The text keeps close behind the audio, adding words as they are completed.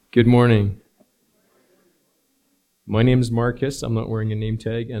Good morning. My name is Markus. I'm not wearing a name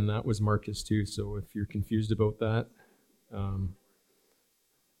tag, and that was Marcus too, so if you're confused about that,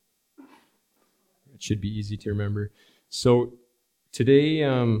 it should be easy to remember. So today,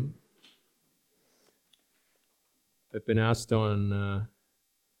 I've been asked by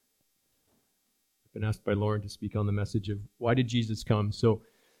Lauren to speak on the message of why did Jesus come. So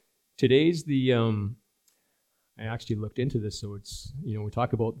today's I actually looked into this, so it's, we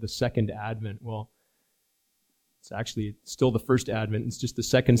talk about the second Advent. Well, it's actually still the first Advent. It's just the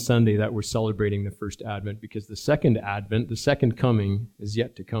second Sunday that we're celebrating the first Advent, because the second Advent, the second coming, is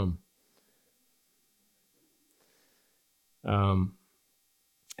yet to come.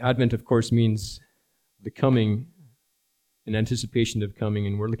 Advent, of course, means the coming, in anticipation of coming,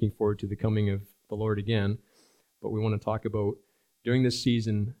 and we're looking forward to the coming of the Lord again. But we want to talk about, during this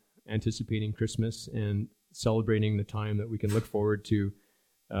season, anticipating Christmas and celebrating the time that we can look forward to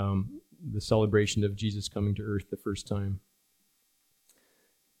the celebration of Jesus coming to earth the first time.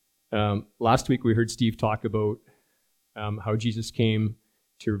 Last week we heard Steve talk about how Jesus came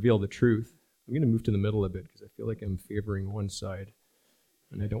to reveal the truth. I'm going to move to the middle a bit because I feel like I'm favoring one side,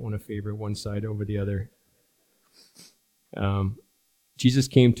 and I don't want to favor one side over the other. Jesus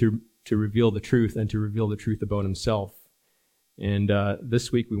came to reveal the truth, and to reveal the truth about himself. And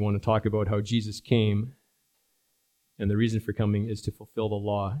this week we want to talk about how Jesus came, and the reason for coming is to fulfill the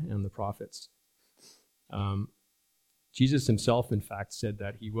law and the prophets. Jesus himself, in fact, said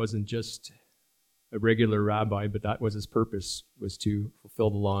that he wasn't just a regular rabbi, but that was his purpose, was to fulfill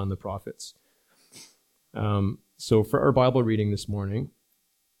the law and the prophets. So for our Bible reading this morning,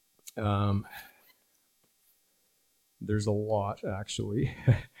 there's a lot, actually.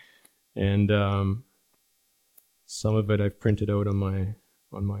 And some of it I've printed out on my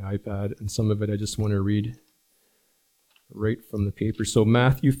iPad, and some of it I just want to read right from the paper. So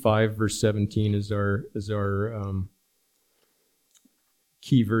Matthew 5, verse 17 is our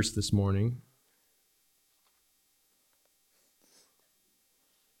key verse this morning.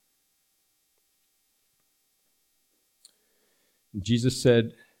 Jesus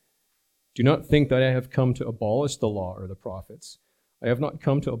said, "Do not think that I have come to abolish the law or the prophets. I have not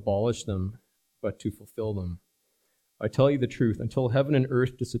come to abolish them, but to fulfill them. I tell you the truth, until heaven and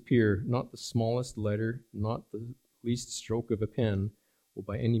earth disappear, not the smallest letter, not the least stroke of a pen will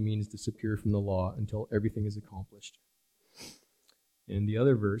by any means disappear from the law until everything is accomplished." And the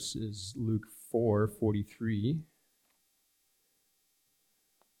other verse is Luke 4:43.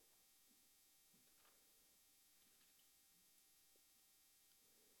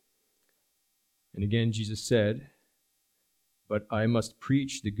 And again, Jesus said, "But I must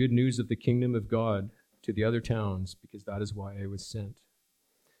preach the good news of the kingdom of God to the other towns, because that is why I was sent."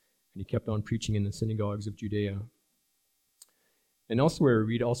 And he kept on preaching in the synagogues of Judea. And elsewhere, we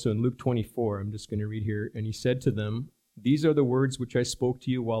read also in Luke 24, I'm just going to read here, "And he said to them, 'These are the words which I spoke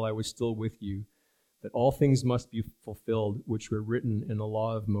to you while I was still with you, that all things must be fulfilled which were written in the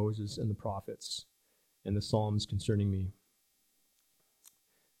law of Moses and the prophets and the Psalms concerning me.'"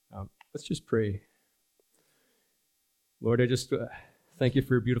 Let's just pray. Lord, I just thank you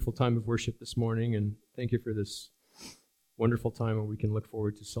for a beautiful time of worship this morning, and thank you for this wonderful time where we can look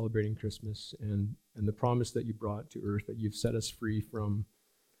forward to celebrating Christmas and the promise that you brought to earth, that you've set us free from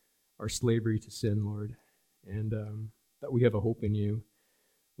our slavery to sin, Lord, and that we have a hope in you.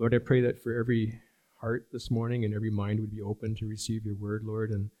 Lord, I pray that for every heart this morning and every mind would be open to receive your word, Lord,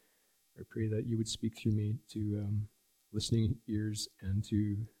 and I pray that you would speak through me to listening ears and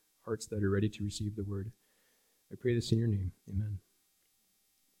to hearts that are ready to receive the word. I pray this in your name. Amen.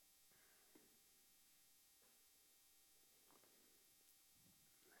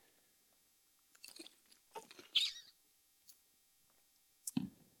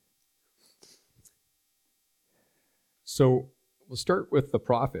 So we'll start with the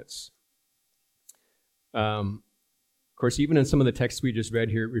prophets. Of course, even in some of the texts we just read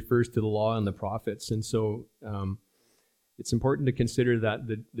here, it refers to the law and the prophets. And so it's important to consider that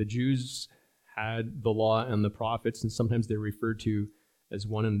the Jews had the law and the prophets, and sometimes they're referred to as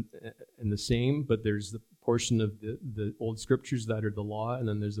one and the same, but there's the portion of the old scriptures that are the law, and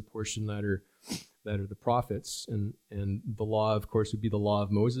then there's a portion that are the prophets. And the law, of course, would be the law of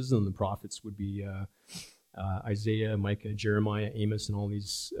Moses, and the prophets would be Isaiah, Micah, Jeremiah, Amos, and all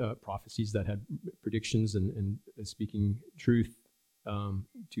these prophecies that had predictions and speaking truth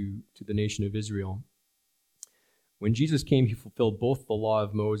to the nation of Israel. When Jesus came, he fulfilled both the law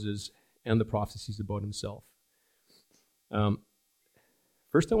of Moses and the prophecies about himself.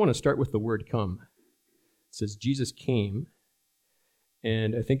 First, I want to start with the word "come." It says Jesus came,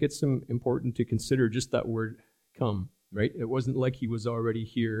 and I think it's important to consider just that word "come." right? It wasn't like he was already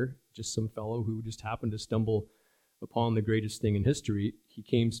here, just some fellow who just happened to stumble upon the greatest thing in history. He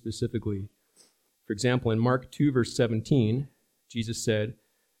came specifically. For example, in Mark 2, verse 17, Jesus said,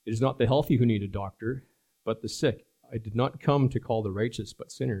 "It is not the healthy who need a doctor, but the sick. I did not come to call the righteous,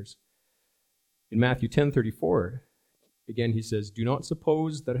 but sinners." In Matthew 10:34, again he says, "Do not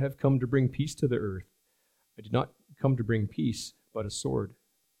suppose that I have come to bring peace to the earth. I did not come to bring peace, but a sword."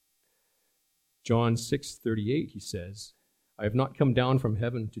 John 6:38, he says, "I have not come down from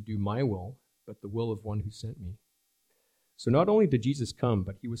heaven to do my will, but the will of one who sent me." So not only did Jesus come,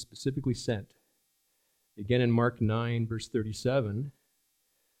 but he was specifically sent. Again in Mark 9, verse 37,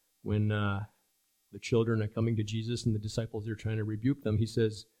 when the children are coming to Jesus and the disciples are trying to rebuke them, he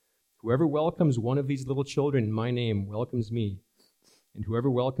says, "Whoever welcomes one of these little children in my name welcomes me, and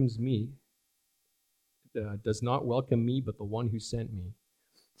whoever welcomes me does not welcome me, but the one who sent me."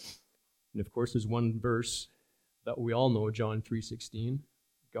 And of course, there's one verse that we all know, John 3:16.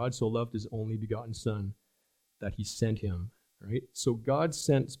 God so loved his only begotten Son that he sent him, right? So God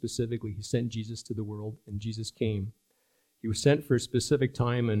sent specifically. He sent Jesus to the world, and Jesus came. He was sent for a specific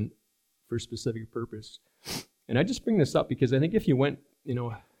time and for a specific purpose. And I just bring this up because I think if you went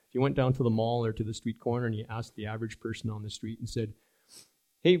down to the mall or to the street corner and you asked the average person on the street and said,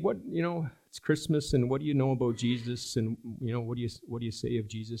 "Hey, it's Christmas, and what do you know about Jesus? And, what do you say of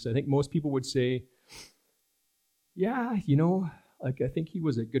Jesus?" I think most people would say, "Yeah, I think he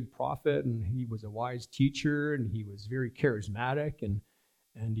was a good prophet, and he was a wise teacher, and he was very charismatic,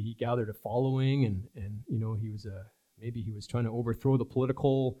 and he gathered a following, and maybe he was trying to overthrow the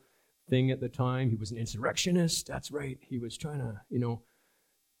political thing at the time. He was an insurrectionist. That's right. He was trying to,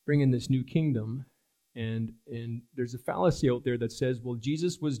 bring in this new kingdom." And there's a fallacy out there that says, well,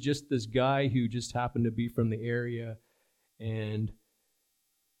 Jesus was just this guy who just happened to be from the area, and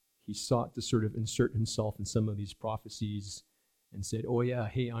he sought to sort of insert himself in some of these prophecies and said, "Oh yeah,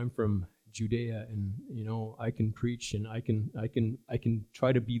 hey, I'm from Judea, and I can preach, and I can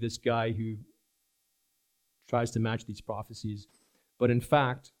try to be this guy who tries to match these prophecies." But in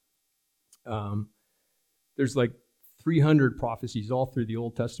fact, there's like 300 prophecies all through the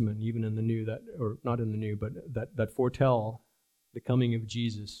Old Testament, even in the New, that foretell the coming of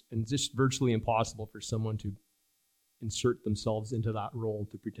Jesus. And it's just virtually impossible for someone to insert themselves into that role,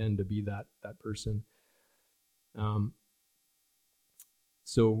 to pretend to be that person.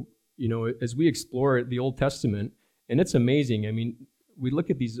 So, as we explore the Old Testament, and it's amazing. I mean, we look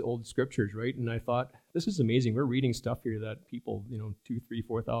at these old scriptures, right? And I thought, this is amazing. We're reading stuff here that people, 2,000, 3,000,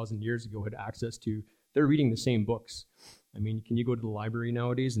 4,000 years ago had access to. They're reading the same books. I mean, can you go to the library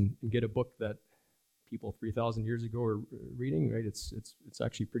nowadays and get a book that people 3,000 years ago are reading, right? It's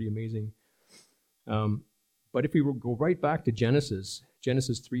actually pretty amazing. But if we go right back to Genesis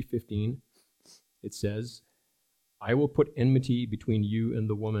 3:15, it says, "I will put enmity between you and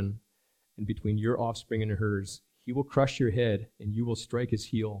the woman, and between your offspring and hers. He will crush your head, and you will strike his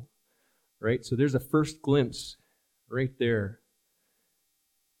heel." Right? So there's a first glimpse right there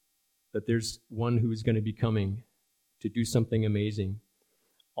that there's one who is going to be coming to do something amazing.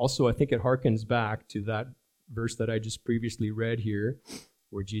 Also, I think it harkens back to that verse that I just previously read here,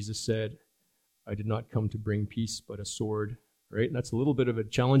 where Jesus said, "I did not come to bring peace, but a sword." Right? And that's a little bit of a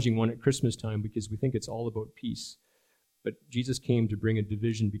challenging one at Christmas time because we think it's all about peace. But Jesus came to bring a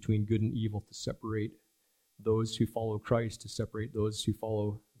division between good and evil, to separate those who follow Christ, to separate those who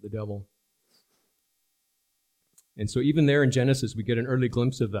follow the devil. And so even there in Genesis, we get an early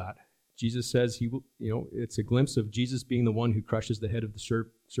glimpse of that. Jesus says he will, it's a glimpse of Jesus being the one who crushes the head of the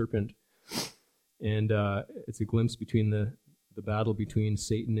serpent. And it's a glimpse between the battle between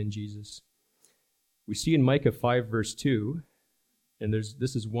Satan and Jesus. We see in Micah 5, verse 2, and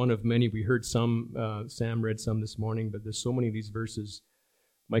this is one of many. We heard some, Sam read some this morning, but there's so many of these verses.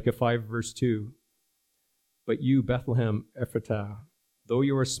 Micah 5, verse 2, "But you, Bethlehem Ephratah, though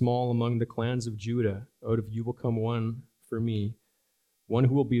you are small among the clans of Judah, out of you will come one for me, one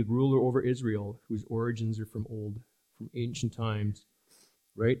who will be ruler over Israel, whose origins are from ancient times."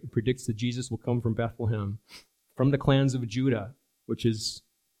 Right? It predicts that Jesus will come from Bethlehem, from the clans of Judah, which is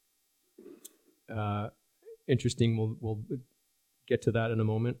interesting. We'll get to that in a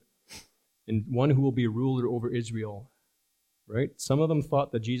moment. And one who will be a ruler over Israel. Right? Some of them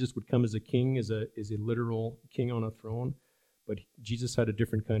thought that Jesus would come as a king, as a literal king on a throne, but Jesus had a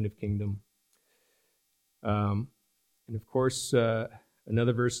different kind of kingdom. And of course,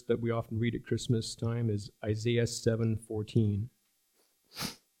 another verse that we often read at Christmas time is Isaiah 7:14.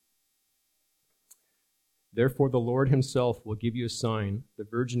 "Therefore the Lord himself will give you a sign. The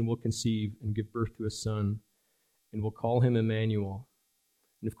virgin will conceive and give birth to a son, and will call him Emmanuel."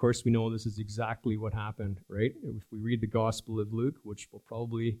 And of course, we know this is exactly what happened, right? If we read the Gospel of Luke, which we'll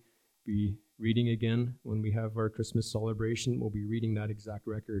probably be reading again when we have our Christmas celebration, we'll be reading that exact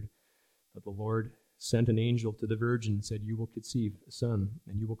record, that the Lord sent an angel to the virgin and said, "You will conceive a son,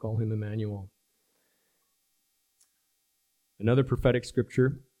 and you will call him Emmanuel." Another prophetic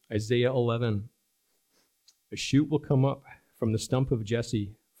scripture, Isaiah 11. "A shoot will come up from the stump of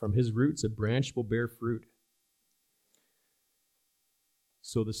Jesse. From his roots a branch will bear fruit."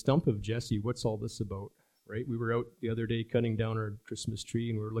 So the stump of Jesse, what's all this about, right? We were out the other day cutting down our Christmas tree,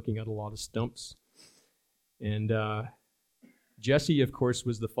 and we were looking at a lot of stumps. And Jesse, of course,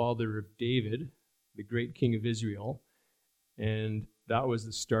 was the father of David, the great king of Israel. And that was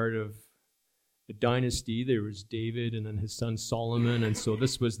the start of a dynasty. There was David and then his son Solomon. And so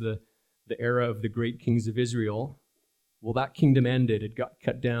this was the era of the great kings of Israel. Well, that kingdom ended. It got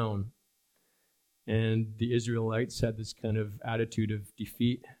cut down. And the Israelites had this kind of attitude of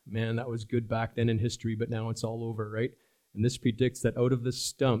defeat. Man, that was good back then in history, but now it's all over, right? And this predicts that out of this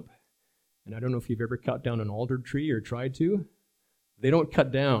stump, and I don't know if you've ever cut down an alder tree or tried to, they don't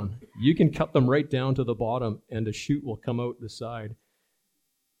cut down. You can cut them right down to the bottom, and a shoot will come out the side.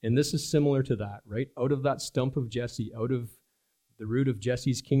 And this is similar to that, right? Out of that stump of Jesse, out of the root of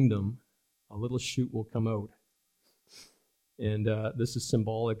Jesse's kingdom, a little shoot will come out. And this is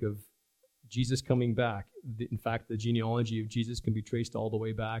symbolic of Jesus coming back. In fact, the genealogy of Jesus can be traced all the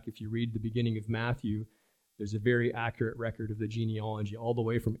way back. If you read the beginning of Matthew, there's a very accurate record of the genealogy all the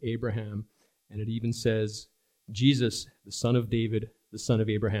way from Abraham. And it even says, Jesus, the son of David, the son of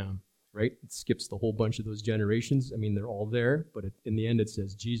Abraham, right? It skips the whole bunch of those generations. I mean, they're all there, but in the end it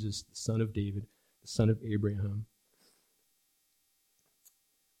says, Jesus, the son of David, the son of Abraham.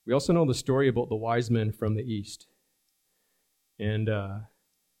 We also know the story about the wise men from the east. And, of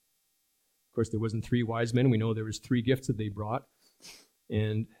course, there wasn't 3 wise men. We know there was 3 gifts that they brought.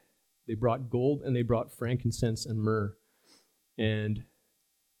 And they brought gold, and they brought frankincense and myrrh. And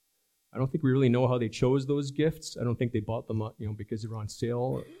I don't think we really know how they chose those gifts. I don't think they bought them up, because they were on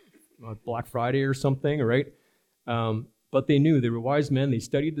sale on Black Friday or something, right? But they knew they were wise men. They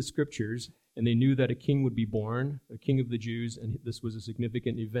studied the scriptures, and they knew that a king would be born, a king of the Jews, and this was a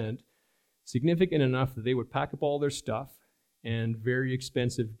significant event. Significant enough that they would pack up all their stuff and very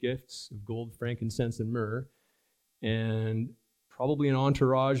expensive gifts of gold, frankincense, and myrrh, and probably an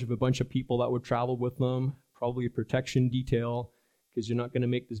entourage of a bunch of people that would travel with them, probably a protection detail, because you're not going to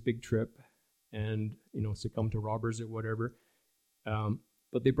make this big trip and, succumb to robbers or whatever.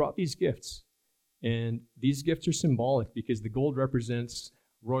 But they brought these gifts, and these gifts are symbolic because the gold represents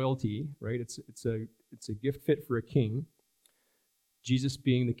royalty, right? It's a gift fit for a king, Jesus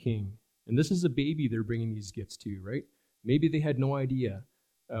being the king. And this is a baby they're bringing these gifts to, right? Maybe they had no idea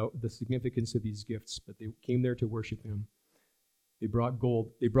the significance of these gifts, but they came there to worship him. They brought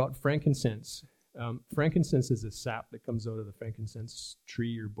gold. They brought frankincense. Frankincense is a sap that comes out of the frankincense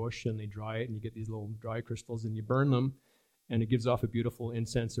tree or bush, and they dry it, and you get these little dry crystals, and you burn them, and it gives off a beautiful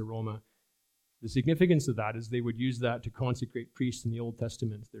incense aroma. The significance of that is they would use that to consecrate priests in the Old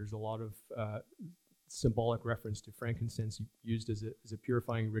Testament. There's a lot of symbolic reference to frankincense used as a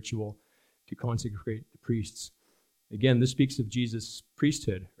purifying ritual to consecrate the priests. Again, this speaks of Jesus'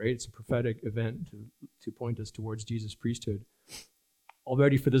 priesthood, right? It's a prophetic event to point us towards Jesus' priesthood. All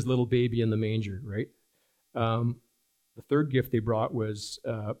ready for this little baby in the manger, right? The third gift they brought was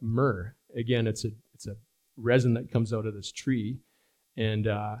myrrh. Again, it's a resin that comes out of this tree, and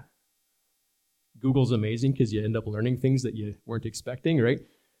Google's amazing because you end up learning things that you weren't expecting, right?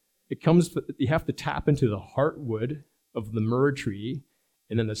 You have to tap into the heartwood of the myrrh tree,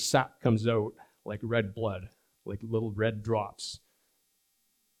 and then the sap comes out like red blood, like little red drops.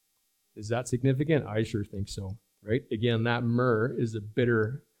 Is that significant? I sure think so, right? Again, that myrrh is a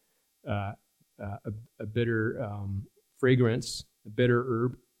bitter fragrance, a bitter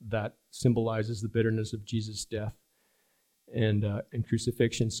herb that symbolizes the bitterness of Jesus' death and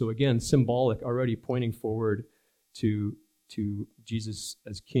crucifixion. So again, symbolic, already pointing forward to Jesus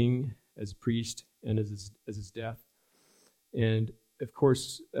as king, as priest, and as his death. And of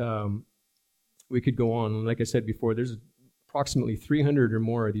course, we could go on. Like I said before, there's approximately 300 or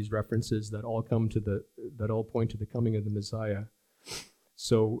more of these references that all point to the coming of the Messiah.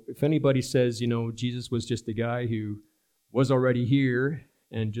 So if anybody says, Jesus was just a guy who was already here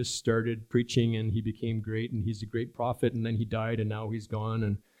and just started preaching and he became great and he's a great prophet and then he died and now he's gone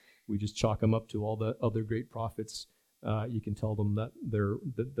and we just chalk him up to all the other great prophets, you can tell them that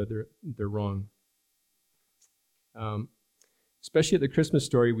they're wrong. Especially at the Christmas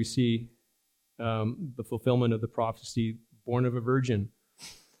story, we see the fulfillment of the prophecy, born of a virgin.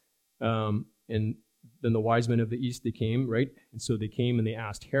 And then the wise men of the east, they came, right? And so they came and they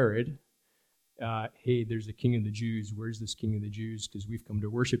asked Herod, hey, there's a king of the Jews. Where's this king of the Jews? Because we've come to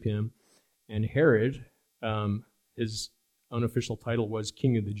worship him. And Herod, his unofficial title was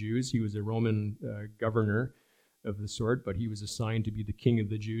King of the Jews. He was a Roman governor of the sort, but he was assigned to be the king of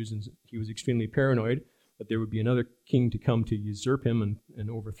the Jews, and he was extremely paranoid that there would be another king to come to usurp him and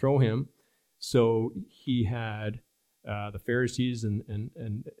overthrow him. So he had the Pharisees and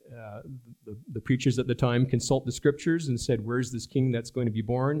the preachers at the time consult the scriptures and said, where's this king that's going to be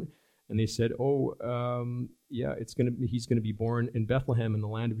born? And they said, he's going to be born in Bethlehem in the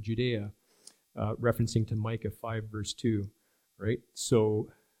land of Judea, referencing to Micah 5, verse 2, right?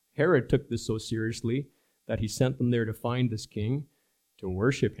 So Herod took this so seriously that he sent them there to find this king, to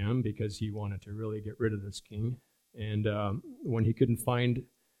worship him, because he wanted to really get rid of this king. And when he couldn't find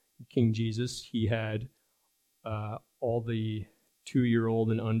King Jesus, he had all the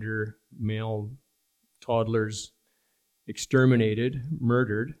 2-year-old and under male toddlers exterminated,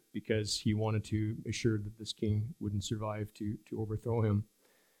 murdered, because he wanted to assure that this king wouldn't survive to overthrow him.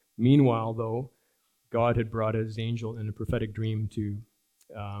 Meanwhile, though, God had brought his angel in a prophetic dream to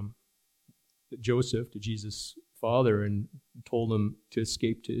Joseph, to Jesus' father, and told him to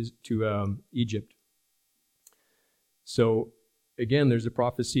escape to Egypt. So, again, there's a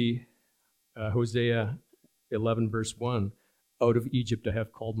prophecy, Hosea 11, verse 1, out of Egypt I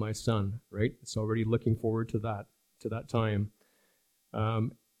have called my son, right? It's already looking forward to that time.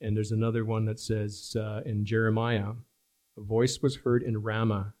 And there's another one that says in Jeremiah, a voice was heard in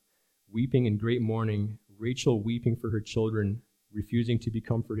Ramah, weeping in great mourning, Rachel weeping for her children, refusing to be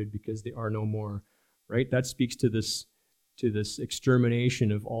comforted because they are no more, right? That speaks to this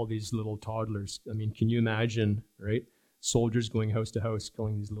extermination of all these little toddlers. I mean, can you imagine, right? Soldiers going house to house,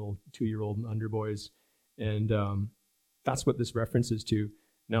 killing these little 2-year-old and under boys. And that's what this references to.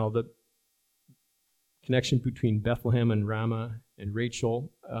 Now, the connection between Bethlehem and Ramah and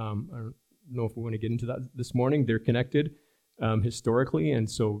Rachel, I don't know if we want to get into that this morning. They're connected historically, and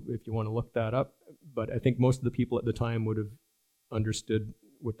so if you want to look that up, but I think most of the people at the time would have understood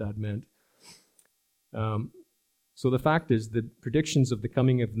what that meant. So the fact is, the predictions of the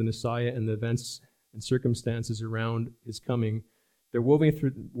coming of the Messiah and the events and circumstances around his coming, they're woven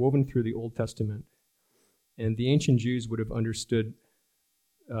through the Old Testament. And the ancient Jews would have understood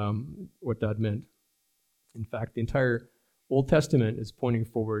what that meant. In fact, the entire Old Testament is pointing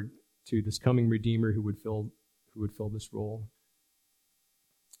forward to this coming Redeemer who would fill this role.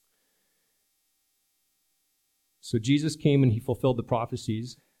 So Jesus came and he fulfilled the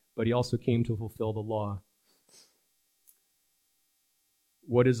prophecies, but he also came to fulfill the law.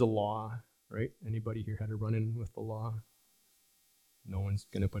 What is a law, right? Anybody here had a run-in with the law? No one's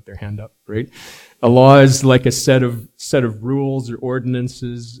going to put their hand up, right? A law is like a set of rules or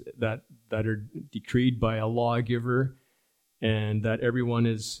ordinances that are decreed by a lawgiver, and that everyone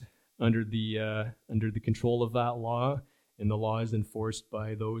is under the control of that law, and the law is enforced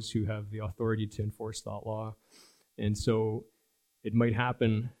by those who have the authority to enforce that law. And so it might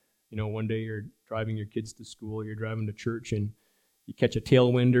happen, one day you're driving your kids to school, you're driving to church, and you catch a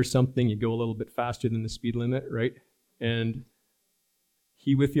tailwind or something, you go a little bit faster than the speed limit, right? And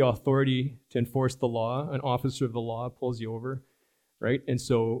he, with the authority to enforce the law, an officer of the law, pulls you over, right? And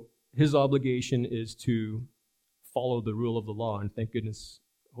so his obligation is to follow the rule of the law. And thank goodness,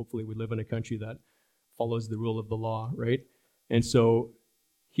 hopefully we live in a country that follows the rule of the law, right? And so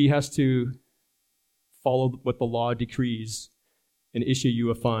he has to follow what the law decrees and issue you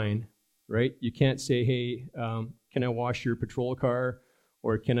a fine, right? You can't say, hey, can I wash your patrol car?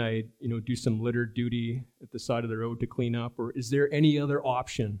 Or can I, do some litter duty at the side of the road to clean up? Or is there any other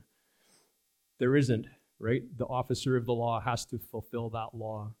option? There isn't, right? The officer of the law has to fulfill that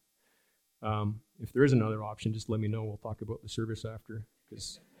law. If there is another option, just let me know. We'll talk about the service after,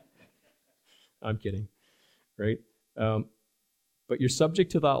 because I'm kidding, right? But you're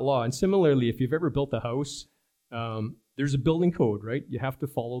subject to that law. And similarly, if you've ever built a house, there's a building code, right? You have to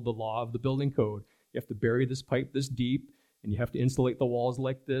follow the law of the building code. You have to bury this pipe this deep, and you have to insulate the walls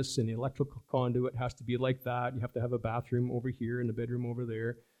like this, and the electrical conduit has to be like that. You have to have a bathroom over here and a bedroom over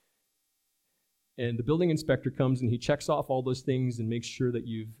there. And the building inspector comes and he checks off all those things and makes sure that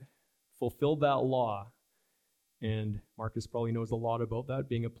you've fulfilled that law. And Markus probably knows a lot about that,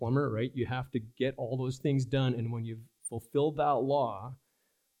 being a plumber, right? You have to get all those things done, and when you've fulfilled that law,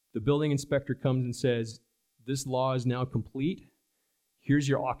 the building inspector comes and says, this law is now complete. Here's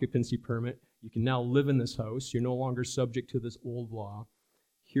your occupancy permit. You can now live in this house. You're no longer subject to this old law.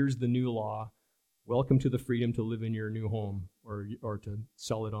 Here's the new law. Welcome to the freedom to live in your new home, or to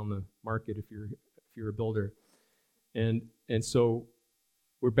sell it on the market if you're a builder. And so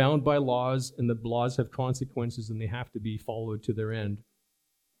We're bound by laws, and the laws have consequences, and they have to be followed to their end.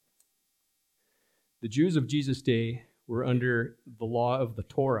 The Jews of Jesus' day were under the law of the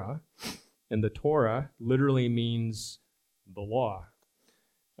Torah, and the Torah literally means the law,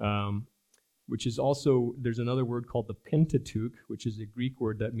 which is also, there's another word called the Pentateuch, which is a Greek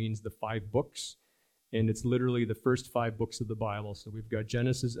word that means the 5 books, and it's literally the first 5 books of the Bible. So we've got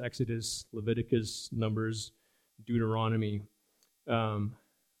Genesis, Exodus, Leviticus, Numbers, Deuteronomy.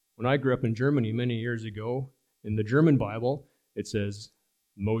 When I grew up in Germany many years ago, in the German Bible, it says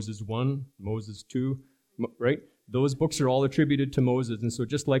Moses 1, Moses 2, right? Those books are all attributed to Moses. And so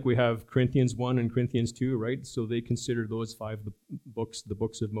just like we have Corinthians 1 and Corinthians 2, right? So they consider those 5 books the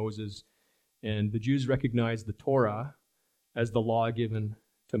books of Moses. And the Jews recognize the Torah as the law given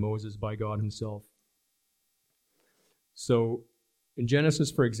to Moses by God himself. So in Genesis,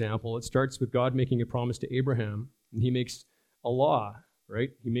 for example, it starts with God making a promise to Abraham, and he makes a law, right?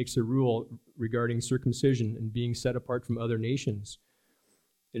 He makes a rule regarding circumcision and being set apart from other nations.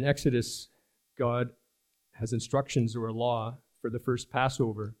 In Exodus, God has instructions or a law for the first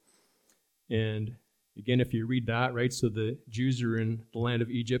Passover. And again, if you read that, right, so the Jews are in the land of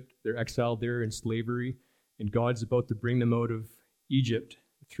Egypt. They're exiled there in slavery, and God's about to bring them out of Egypt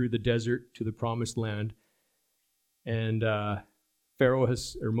through the desert to the promised land. And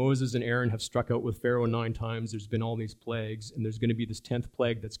Moses and Aaron have struck out with Pharaoh 9 times. There's been all these plagues, and there's going to be this 10th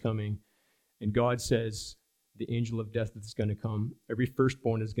plague that's coming. And God says, the angel of death that's going to come, every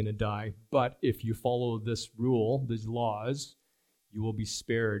firstborn is going to die. But if you follow this rule, these laws, you will be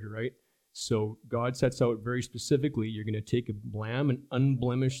spared, right? So God sets out very specifically, you're going to take a lamb, an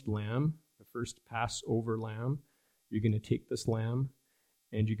unblemished lamb, the first Passover lamb. You're going to take this lamb,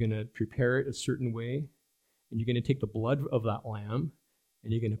 and you're going to prepare it a certain way. And you're going to take the blood of that lamb,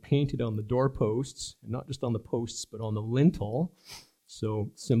 and you're going to paint it on the doorposts, and not just on the posts, but on the lintel.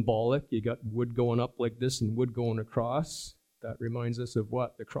 So symbolic, you got wood going up like this and wood going across. That reminds us of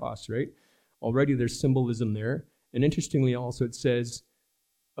what? The cross, right? Already there's symbolism there. And interestingly also it says,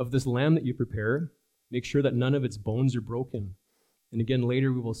 of this lamb that you prepare, make sure that none of its bones are broken. And again,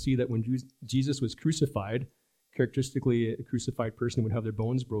 later we will see that when Jesus was crucified, characteristically, a crucified person would have their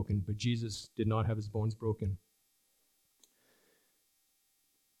bones broken, but Jesus did not have his bones broken.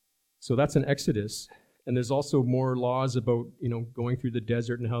 So that's in Exodus. And there's also more laws about, going through the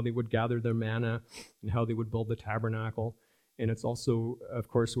desert and how they would gather their manna and how they would build the tabernacle. And it's also, of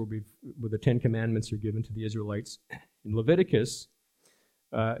course, where the 10 Commandments are given to the Israelites. In Leviticus,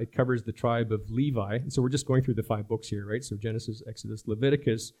 it covers the tribe of Levi. And so we're just going through the 5 books here, right? So Genesis, Exodus,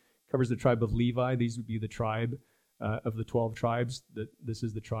 Leviticus covers the tribe of Levi. These would be the tribe of the 12 tribes. This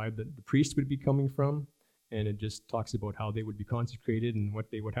is the tribe that the priest would be coming from. And it just talks about how they would be consecrated and what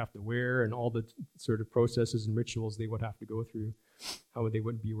they would have to wear and all the sort of processes and rituals they would have to go through, how they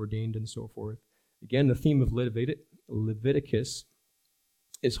would be ordained and so forth. Again, the theme of Leviticus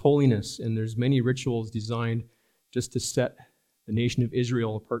is holiness, and there's many rituals designed just to set the nation of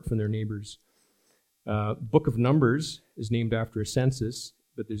Israel apart from their neighbors. Book of Numbers is named after a census,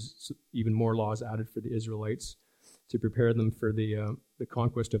 but there's even more laws added for the Israelites to prepare them for the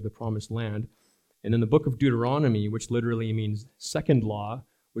conquest of the promised land. And then the book of Deuteronomy, which literally means second law,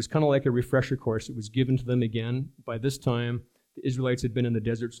 was kind of like a refresher course. It was given to them again. By this time, the Israelites had been in the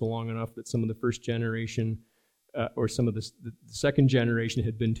desert so long enough that some of the first generation or some of the second generation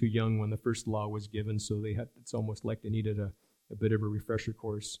had been too young when the first law was given, so it's almost like they needed a bit of a refresher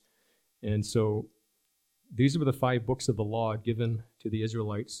course. And so these were the 5 books of the law given to the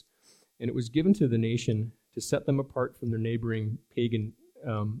Israelites, and it was given to the nation to set them apart from their neighboring pagan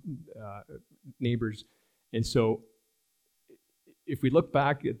neighbors. And so if we look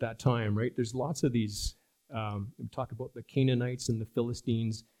back at that time, right, there's lots of these, we talk about the Canaanites and the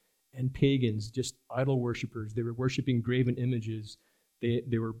Philistines and pagans, just idol worshipers. They were worshiping graven images.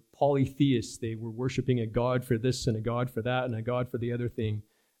 They were polytheists. They were worshiping a god for this and a god for that and a god for the other thing.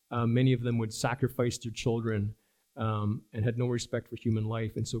 Many of them would sacrifice their children and had no respect for human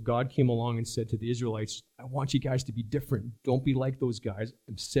life. And so God came along and said to the Israelites, I want you guys to be different. Don't be like those guys.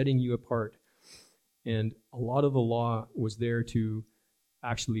 I'm setting you apart. And a lot of the law was there to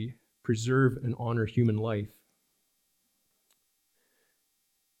actually preserve and honor human life.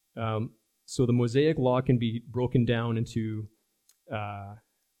 So the Mosaic law can be broken down into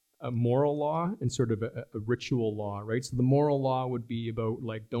a moral law and sort of a ritual law, right? So the moral law would be about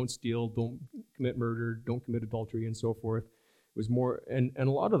like don't steal, don't commit murder, don't commit adultery, and so forth. It was more, and a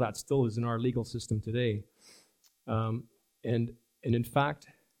lot of that still is in our legal system today. And in fact,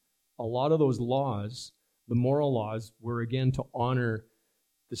 a lot of those laws, the moral laws, were again to honor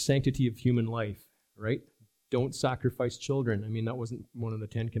the sanctity of human life, right? Don't sacrifice children. I mean, that wasn't one of the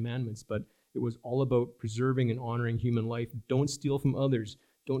 10 Commandments, but it was all about preserving and honoring human life. Don't steal from others.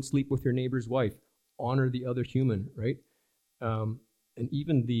 Don't sleep with your neighbor's wife. Honor the other human, right? And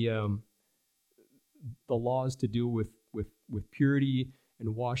even the laws to do with purity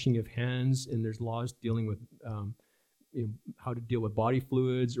and washing of hands, and there's laws dealing with how to deal with body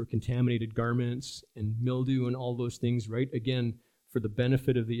fluids or contaminated garments and mildew and all those things, right? Again, for the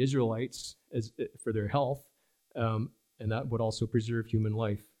benefit of the Israelites, for their health, and that would also preserve human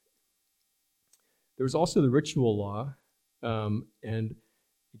life. There was also the ritual law, and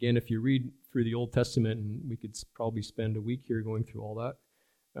again, if you read through the Old Testament, and we could probably spend a week here going through all that.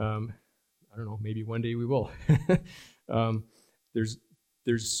 I don't know, maybe one day we will.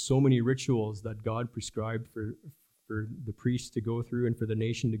 There's so many rituals that God prescribed for the priests to go through and for the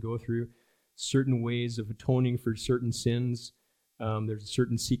nation to go through, certain ways of atoning for certain sins. There's a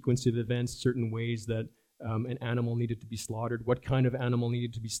certain sequence of events, certain ways that an animal needed to be slaughtered, what kind of animal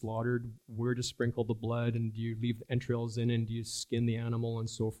needed to be slaughtered, where to sprinkle the blood, and do you leave the entrails in, and do you skin the animal, and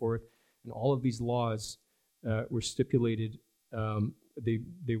so forth. And all of these laws were stipulated.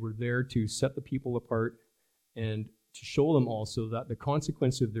 They were there to set the people apart and to show them also that the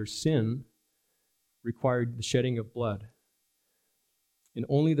consequence of their sin required the shedding of blood. And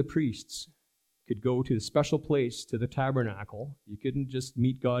only the priests could go to the special place, to the tabernacle. You couldn't just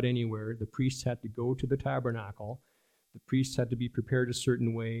meet God anywhere. The priests had to go to the tabernacle. The priests had to be prepared a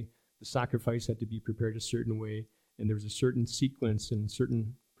certain way. The sacrifice had to be prepared a certain way. And there was a certain sequence and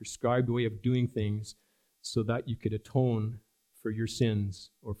certain prescribed way of doing things so that you could atone for your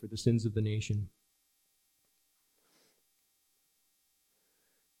sins or for the sins of the nation.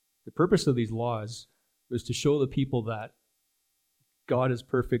 The purpose of these laws was to show the people that God is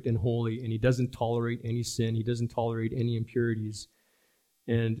perfect and holy, and he doesn't tolerate any sin. He doesn't tolerate any impurities.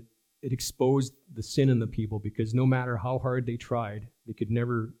 And it exposed the sin in the people, because no matter how hard they tried, they could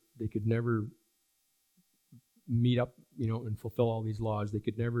never meet up, and fulfill all these laws. They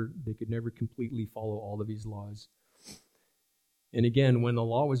could never completely follow all of these laws. And again, when the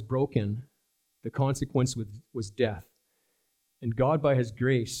law was broken, the consequence was death. And God, by his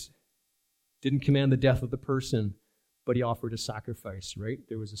grace, didn't command the death of the person, but he offered a sacrifice, right?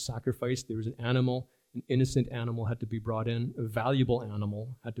 There was a sacrifice. There was an animal. An innocent animal had to be brought in. A valuable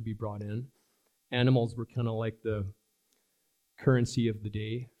animal had to be brought in. Animals were kind of like the currency of the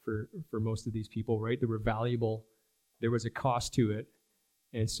day for most of these people, right? They were valuable. There was a cost to it.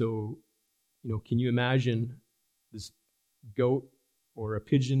 And so, can you imagine this goat or a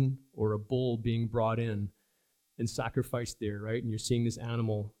pigeon or a bull being brought in and sacrificed there, right? And you're seeing this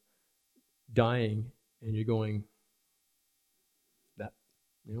animal dying, and you're going,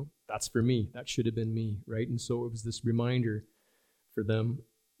 that's for me. That should have been me, right? And so it was this reminder for them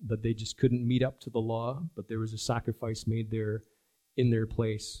that they just couldn't meet up to the law, but there was a sacrifice made there in their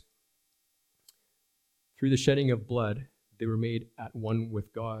place. Through the shedding of blood, they were made at one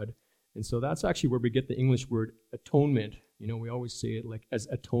with God. And so that's actually where we get the English word atonement. We always say it like as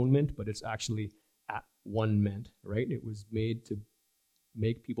atonement, but it's actually at one meant, right? It was made to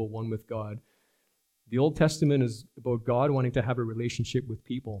make people one with God. The Old Testament is about God wanting to have a relationship with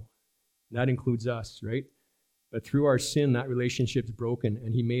people. And that includes us, right? But through our sin, that relationship's broken,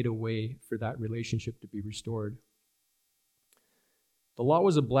 and he made a way for that relationship to be restored. The law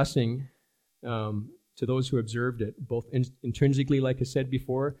was a blessing to those who observed it, both intrinsically, like I said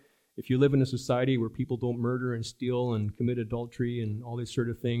before. If you live in a society where people don't murder and steal and commit adultery and all these sort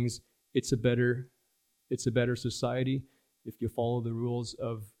of things, it's a better society. If you follow the rules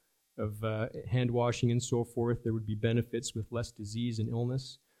of hand washing and so forth, there would be benefits with less disease and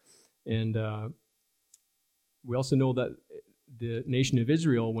illness. And we also know that the nation of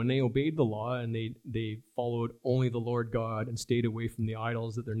Israel, when they obeyed the law and they followed only the Lord God and stayed away from the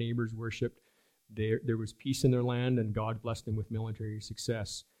idols that their neighbors worshipped, there was peace in their land, and God blessed them with military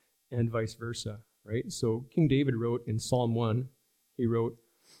success, and vice versa, right? So King David wrote in Psalm 1, he wrote,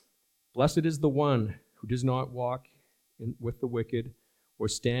 "Blessed is the one who does not walk with the wicked, or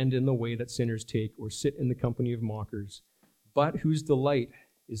stand in the way that sinners take, or sit in the company of mockers, but whose delight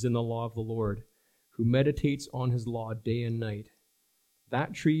is in the law of the Lord, who meditates on his law day and night.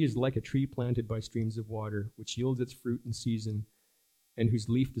 That tree is like a tree planted by streams of water, which yields its fruit in season, and whose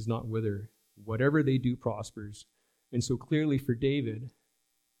leaf does not wither. Whatever they do prospers." And so clearly for David,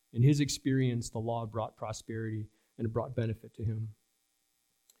 in his experience, the law brought prosperity and it brought benefit to him.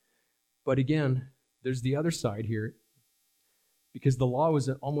 But again, there's the other side here, because the law was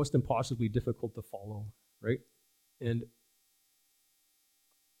almost impossibly difficult to follow, right? And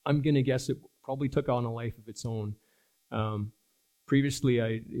I'm going to guess it probably took on a life of its own. previously,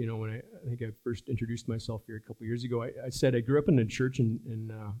 when I think I first introduced myself here a couple of years ago, I said I grew up in a church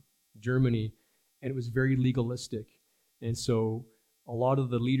in Germany, and it was very legalistic. And so a lot of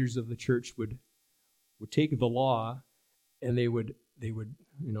the leaders of the church would take the law, and they would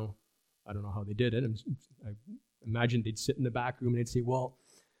I don't know how they did it. I imagine they'd sit in the back room and they'd say, well,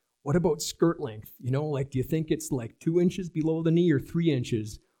 what about skirt length? Do you think it's like 2 inches below the knee or 3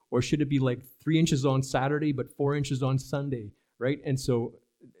 inches? Or should it be like 3 inches on Saturday but 4 inches on Sunday, right? And so,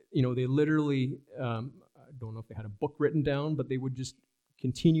 they literally, I don't know if they had a book written down, but they would just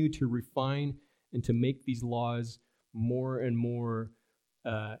continue to refine and to make these laws more and more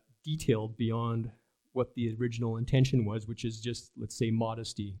detailed beyond what the original intention was, which is just, let's say,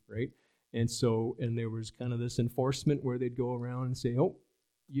 modesty, right? And so, and there was kind of this enforcement where they'd go around and say, oh,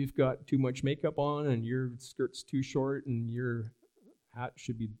 you've got too much makeup on, and your skirt's too short, and your hat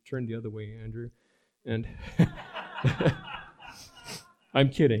should be turned the other way, Andrew. And I'm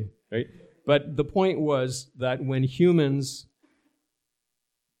kidding, right? But the point was that when humans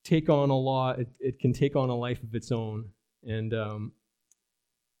take on a law, it can take on a life of its own. And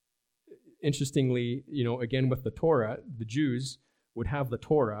interestingly, again with the Torah, the Jews would have the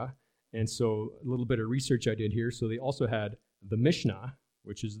Torah. And so a little bit of research I did here. So they also had the Mishnah,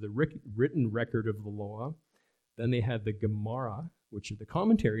 which is the written record of the law. Then they had the Gemara, which are the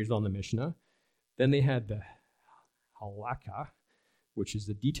commentaries on the Mishnah. Then they had the Halakha, which is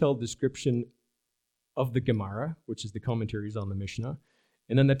the detailed description of the Gemara, which is the commentaries on the Mishnah.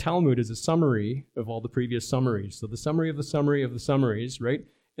 And then the Talmud is a summary of all the previous summaries. So the summary of the summary of the summaries, right?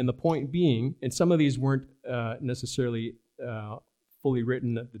 And the point being, and some of these weren't necessarily fully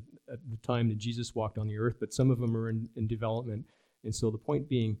written at the time that Jesus walked on the earth, but some of them are in development. And so the point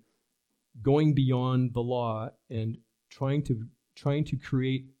being, going beyond the law and trying to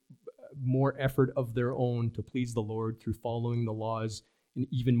create more effort of their own to please the Lord through following the laws in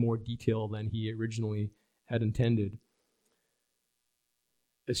even more detail than he originally had intended.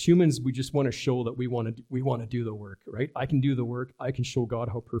 As humans, we just want to show that we want to do the work, right? I can do the work. I can show God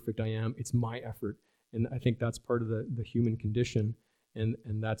how perfect I am. It's my effort. And I think that's part of the human condition. And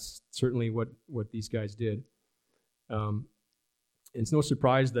that's certainly what these guys did. It's no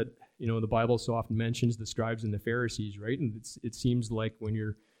surprise that, the Bible so often mentions the scribes and the Pharisees, right? And it seems like when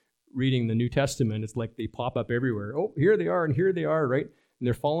you're reading the New Testament, it's like they pop up everywhere. Oh, here they are, and here they are, right? And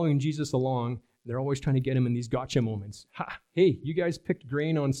they're following Jesus along. They're always trying to get him in these gotcha moments. Ha! Hey, you guys picked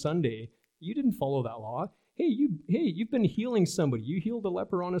grain on Sunday. You didn't follow that law. Hey, you've been healing somebody. You healed a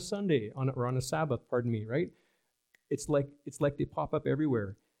leper on a Sunday, or on a Sabbath, pardon me, right? It's like they pop up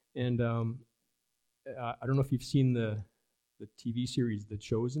everywhere. And I don't know if you've seen the TV series The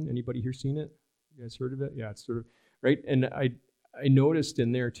Chosen. Anybody here seen it? You guys heard of it? Yeah, it's sort of right. And I noticed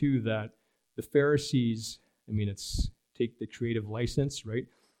in there too that the Pharisees, it's take the creative license, right?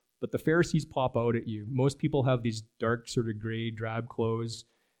 But the Pharisees pop out at you. Most people have these dark, sort of gray, drab clothes,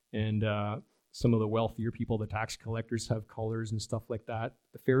 and some of the wealthier people, the tax collectors, have colors and stuff like that.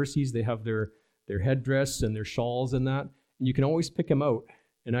 The Pharisees, they have their headdress and their shawls and that, and you can always pick them out.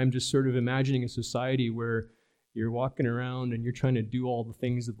 And I'm just sort of imagining a society where you're walking around and you're trying to do all the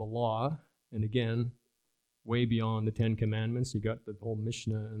things of the law, and again, way beyond the 10 Commandments. You got the whole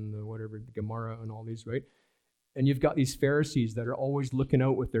Mishnah and the Gemara and all these, right? And you've got these Pharisees that are always looking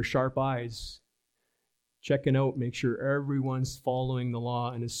out with their sharp eyes, checking out, make sure everyone's following the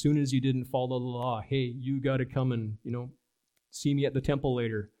law. And as soon as you didn't follow the law, hey, you got to come and, see me at the temple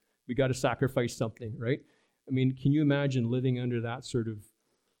later. We got to sacrifice something, right? Can you imagine living under that sort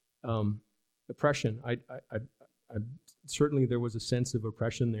of oppression? I certainly there was a sense of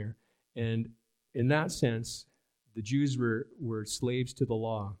oppression there. And in that sense, the Jews were slaves to the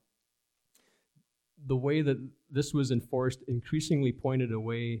law. The way that this was enforced increasingly pointed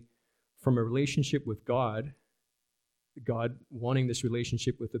away from a relationship with God wanting this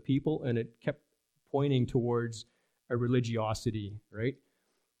relationship with the people, and it kept pointing towards a religiosity, right?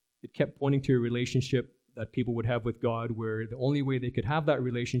 It kept pointing to a relationship that people would have with God, where the only way they could have that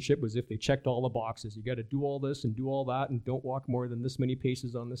relationship was if they checked all the boxes. You got to do all this and do all that, and don't walk more than this many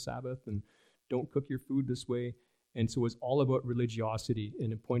paces on the Sabbath, and don't cook your food this way. And so it was all about religiosity,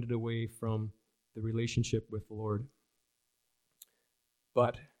 and it pointed away from the relationship with the Lord.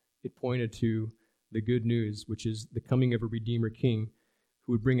 But it pointed to the good news, which is the coming of a Redeemer King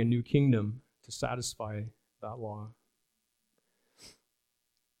who would bring a new kingdom to satisfy that law.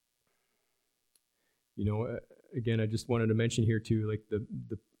 Again, I just wanted to mention here too, like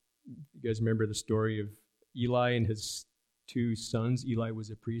you guys remember the story of Eli and his two sons. Eli was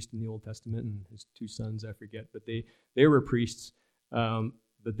a priest in the Old Testament, and his two sons, I forget, but they were priests,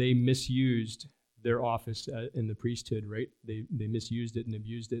 but they misused their office in the priesthood, right? They misused it and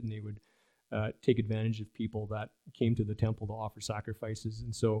abused it, and they would take advantage of people that came to the temple to offer sacrifices.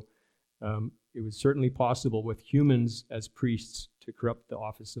 And so it was certainly possible with humans as priests to corrupt the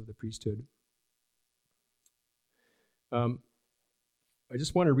office of the priesthood. I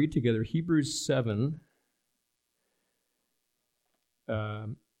just want to read together Hebrews 7,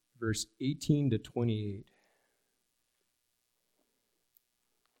 verse 18 to 28.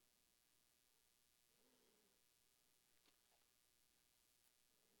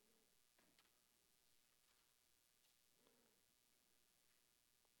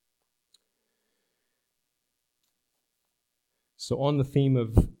 So on the theme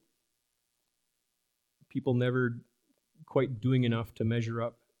of people never quite doing enough to measure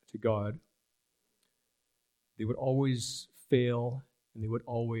up to God, they would always fail, and they would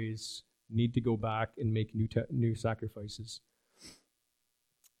always need to go back and make new sacrifices.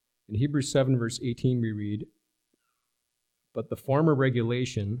 In Hebrews 7, verse 18, we read, "But the former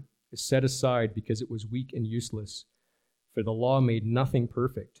regulation is set aside because it was weak and useless, for the law made nothing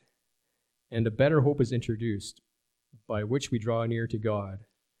perfect, and a better hope is introduced, by which we draw near to God.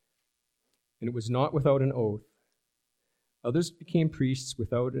 And it was not without an oath. Others became priests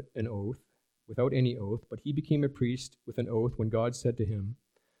without an oath, without any oath, but he became a priest with an oath when God said to him,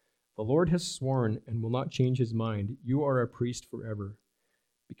 'The Lord has sworn and will not change his mind. You are a priest forever.'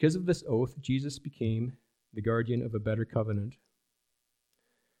 Because of this oath, Jesus became the guardian of a better covenant.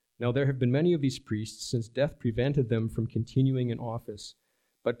 Now there have been many of these priests since death prevented them from continuing in office.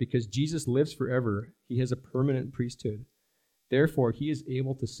 But because Jesus lives forever, he has a permanent priesthood. Therefore, he is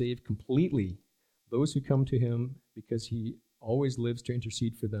able to save completely those who come to him because he always lives to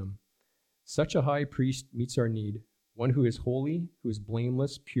intercede for them. Such a high priest meets our need, one who is holy, who is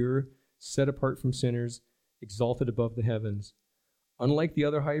blameless, pure, set apart from sinners, exalted above the heavens. Unlike the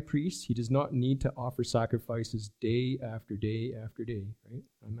other high priests, he does not need to offer sacrifices day after day after day, right?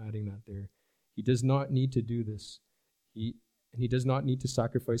 I'm adding that there. He does not need to do this. He does not need to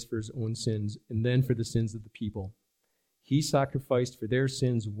sacrifice for his own sins and then for the sins of the people. He sacrificed for their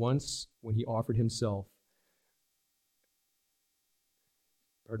sins once when he offered himself.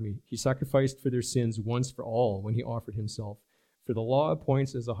 He sacrificed for their sins once for all when he offered himself. For the law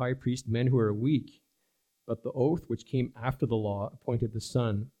appoints as a high priest men who are weak, but the oath which came after the law appointed the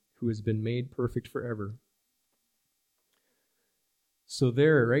Son, who has been made perfect forever." So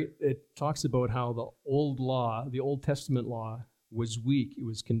there, right, it talks about how the old law, the Old Testament law, was weak. It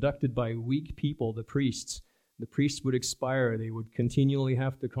was conducted by weak people, the priests. The priests would expire. They would continually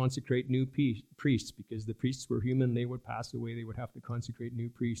have to consecrate new priests because the priests were human. They would pass away. They would have to consecrate new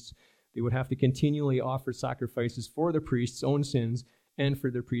priests. They would have to continually offer sacrifices for the priests' own sins and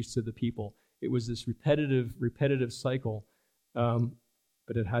for the priests of the people. It was this repetitive cycle,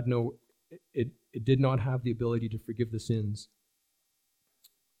 but it did not have the ability to forgive the sins.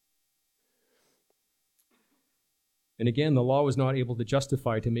 And again, the law was not able to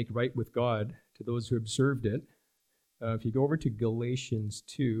justify, to make right with God to those who observed it. If you go over to Galatians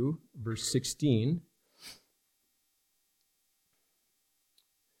 2, verse 16,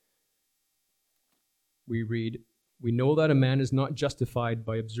 we read, "We know that a man is not justified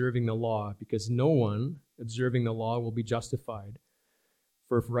by observing the law, because no one observing the law will be justified.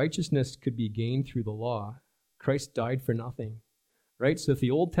 For if righteousness could be gained through the law, Christ died for nothing." Right? So if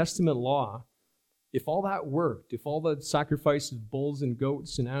the Old Testament law, if all that worked, if all the sacrifice of bulls and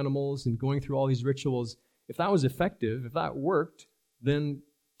goats and animals and going through all these rituals, if that was effective, if that worked, then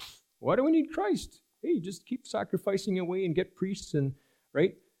why do we need Christ? Hey, just keep sacrificing away and get priests, and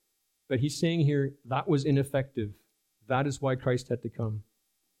right? But he's saying here that was ineffective. That is why Christ had to come.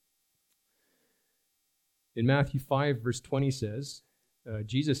 In Matthew 5, verse 20 says,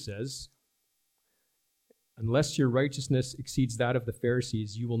 Jesus says, "Unless your righteousness exceeds that of the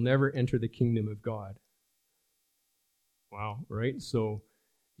Pharisees, you will never enter the kingdom of God." Wow, right? So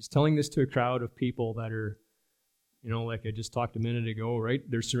he's telling this to a crowd of people that are, like I just talked a minute ago, right?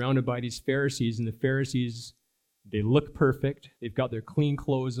 They're surrounded by these Pharisees, and the Pharisees, they look perfect. They've got their clean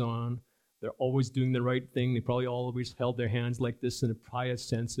clothes on. They're always doing the right thing. They probably always held their hands like this in a pious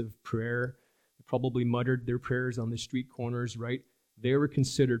sense of prayer. They probably muttered their prayers on the street corners, right? They were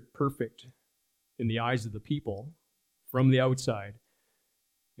considered perfect in the eyes of the people from the outside.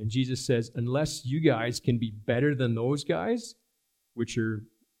 And Jesus says, unless you guys can be better than those guys, which are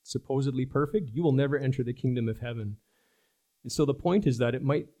supposedly perfect, you will never enter the kingdom of heaven. And so the point is that it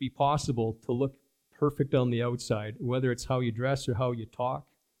might be possible to look perfect on the outside, whether it's how you dress or how you talk.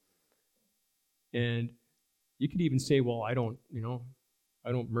 And you could even say, well, I don't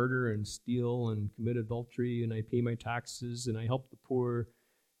murder and steal and commit adultery, and I pay my taxes and I help the poor.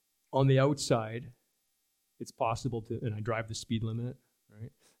 on the outside, it's possible to, and I drive the speed limit,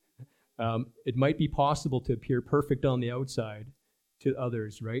 right? It might be possible to appear perfect on the outside to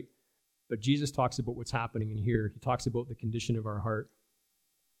others, right? But Jesus talks about what's happening in here. He talks about the condition of our heart.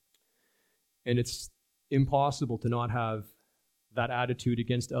 And it's impossible to not have that attitude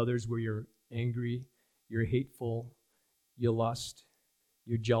against others where you're angry, you're hateful, you lust,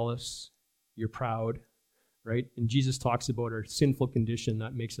 you're jealous, you're proud, right? And Jesus talks about our sinful condition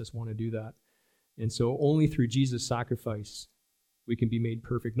that makes us want to do that. And so only through Jesus' sacrifice we can be made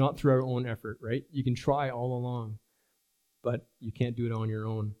perfect, not through our own effort, right? You can try all along, but you can't do it on your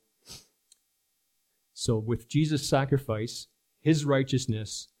own. So with Jesus' sacrifice, his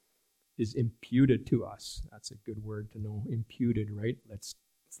righteousness is imputed to us. That's a good word to know, imputed, right? It's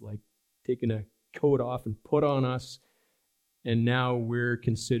like taking a coat off and put on us, and now we're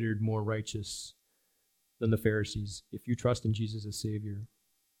considered more righteous than the Pharisees if you trust in Jesus as Savior.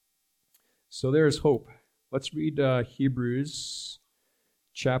 So there is hope. Let's read Hebrews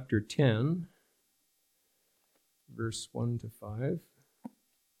chapter 10, verse 1 to 5.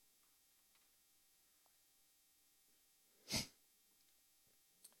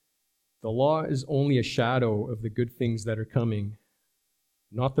 The law is only a shadow of the good things that are coming,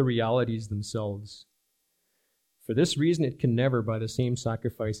 not the realities themselves. For this reason, it can never, by the same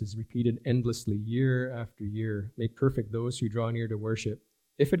sacrifices repeated endlessly year after year, make perfect those who draw near to worship.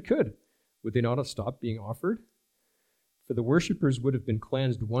 If it could, would they not have stopped being offered? For the worshippers would have been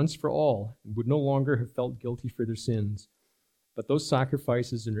cleansed once for all and would no longer have felt guilty for their sins. But those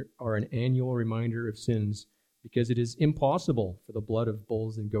sacrifices are an annual reminder of sins, because it is impossible for the blood of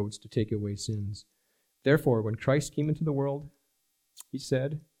bulls and goats to take away sins. Therefore, when Christ came into the world, he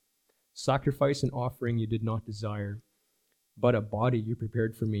said, "Sacrifice and offering you did not desire, but a body you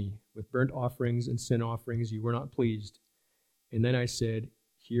prepared for me. With burnt offerings and sin offerings you were not pleased. And then I said,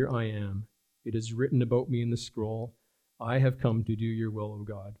 here I am. It is written about me in the scroll. I have come to do your will, O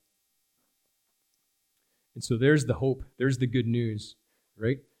God." And so there's the hope. There's the good news,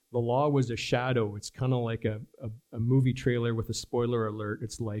 right? The law was a shadow. It's kind of like a movie trailer with a spoiler alert.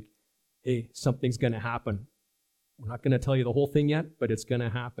 It's like, hey, something's going to happen. We're not going to tell you the whole thing yet, but it's going to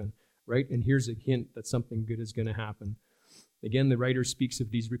happen, right? And here's a hint that something good is going to happen. Again, the writer speaks of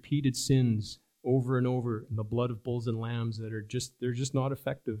these repeated sins over and over in the blood of bulls and lambs that they're just not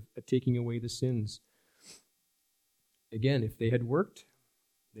effective at taking away the sins. Again, if they had worked,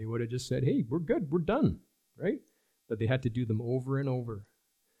 they would have just said, hey, we're good, we're done, right? But they had to do them over and over.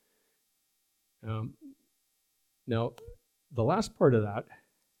 Now, the last part of that,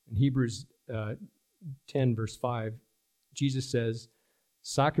 in Hebrews 10, verse 5, Jesus says,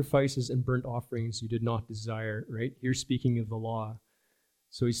 sacrifices and burnt offerings you did not desire, right? Here speaking of the law.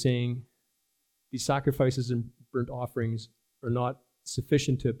 So he's saying these sacrifices and burnt offerings are not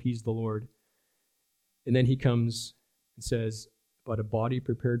sufficient to appease the Lord. And then he comes and says, but a body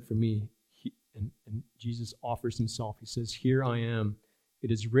prepared for me. And Jesus offers himself. He says, here I am. It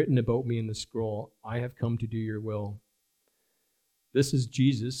is written about me in the scroll. I have come to do your will. This is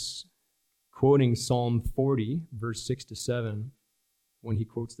Jesus quoting Psalm 40, verse 6 to 7, when he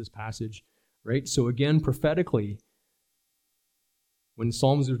quotes this passage, right? So again, prophetically, when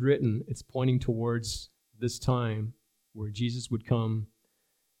Psalms was written, it's pointing towards this time where Jesus would come,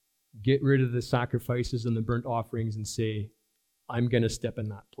 get rid of the sacrifices and the burnt offerings and say, I'm going to step in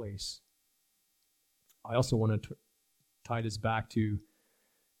that place. I also want to tie this back to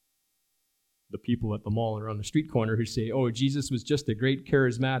the people at the mall or on the street corner who say, oh, Jesus was just a great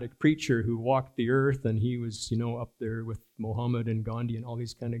charismatic preacher who walked the earth and he was, up there with Muhammad and Gandhi and all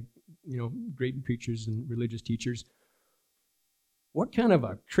these kind of, great preachers and religious teachers. What kind of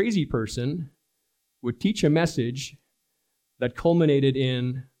a crazy person would teach a message that culminated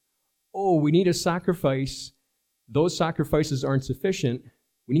in, oh, we need a sacrifice. Those sacrifices aren't sufficient.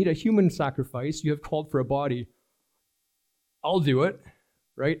 We need a human sacrifice. You have called for a body. I'll do it.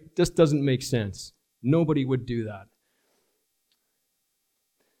 Right? Just doesn't make sense. Nobody would do that.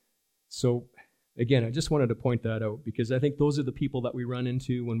 So, again, I just wanted to point that out because I think those are the people that we run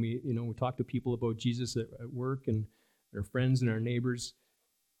into when we talk to people about Jesus at work and our friends and our neighbors.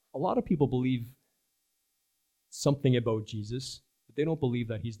 A lot of people believe something about Jesus, but they don't believe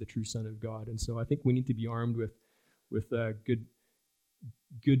that he's the true Son of God. And so I think we need to be armed with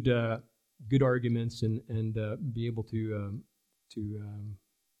good arguments and be able to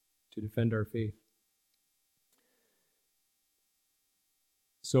defend our faith.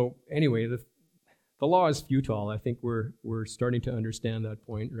 So anyway, the law is futile. I think we're starting to understand that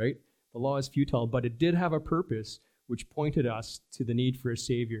point, right? The law is futile, but it did have a purpose which pointed us to the need for a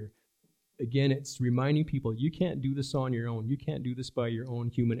Savior. again, it's reminding people, you can't do this on your own. You can't do this by your own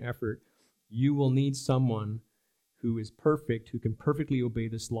human effort. You will need someone who is perfect, who can perfectly obey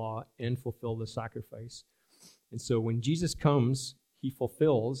this law and fulfill the sacrifice. And so when Jesus comes, he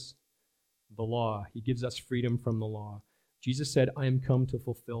fulfills the law. He gives us freedom from the law. Jesus said, I am come to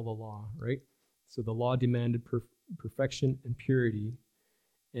fulfill the law, right? So the law demanded perfection and purity,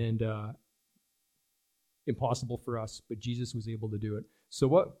 and impossible for us, but Jesus was able to do it. So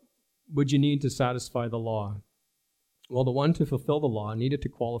what would you need to satisfy the law? Well, the one to fulfill the law needed to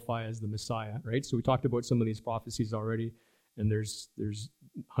qualify as the Messiah, right? So we talked about some of these prophecies already, and there's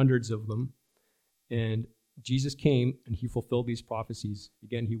hundreds of them. And Jesus came and he fulfilled these prophecies.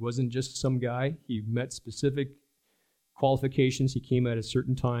 Again, he wasn't just some guy. He met specific qualifications. He came at a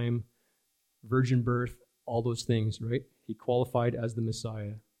certain time, virgin birth, all those things, right? He qualified as the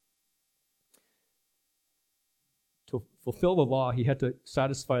Messiah. To fulfill the law, he had to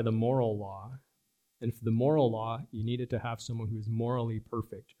satisfy the moral law. And for the moral law, you needed to have someone who is morally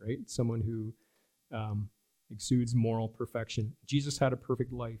perfect, right? Someone who exudes moral perfection. Jesus had a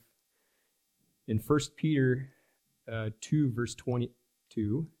perfect life. In 1 Peter 2, verse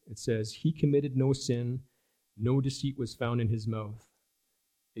 22, it says, he committed no sin, no deceit was found in his mouth.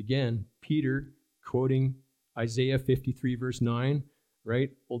 Again, Peter quoting Isaiah 53, verse 9,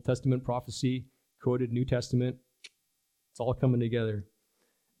 right? Old Testament prophecy, quoted New Testament. It's all coming together.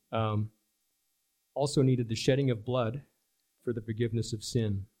 Also needed the shedding of blood for the forgiveness of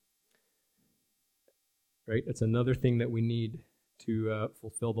sin. Right? That's another thing that we need to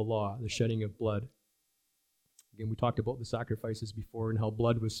fulfill the law, the shedding of blood. Again, we talked about the sacrifices before and how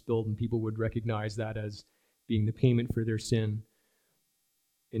blood was spilled, and people would recognize that as being the payment for their sin.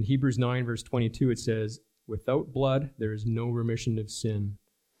 In Hebrews 9, verse 22, it says, without blood, there is no remission of sin.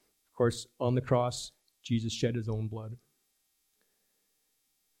 Of course, on the cross, Jesus shed his own blood.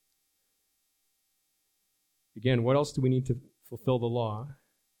 Again, what else do we need to fulfill the law?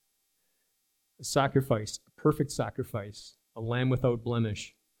 A sacrifice, a perfect sacrifice, a lamb without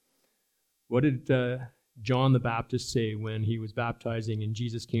blemish. What did John the Baptist say when he was baptizing and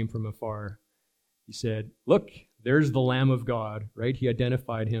Jesus came from afar? He said, look, there's the Lamb of God, right? He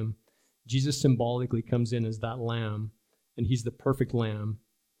identified him. Jesus symbolically comes in as that lamb, and he's the perfect lamb.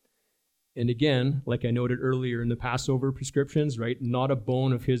 And again, like I noted earlier in the Passover prescriptions, right? Not a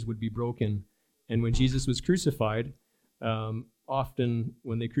bone of his would be broken. And when Jesus was crucified, often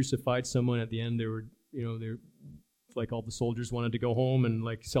when they crucified someone at the end, they're like all the soldiers wanted to go home and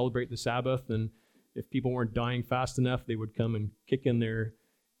like celebrate the Sabbath. And if people weren't dying fast enough, they would come and kick in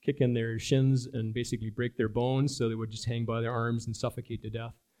their shins and basically break their bones. So they would just hang by their arms and suffocate to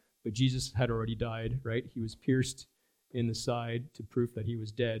death. But Jesus had already died, right? He was pierced in the side to prove that he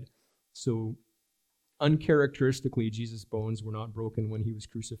was dead. So uncharacteristically, Jesus' bones were not broken when he was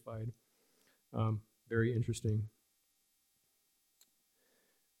crucified. Very interesting.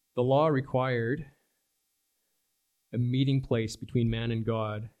 The law required a meeting place between man and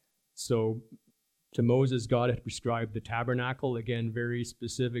God. So to Moses, God had prescribed the tabernacle. Again, very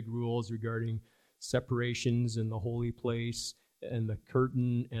specific rules regarding separations in the holy place and the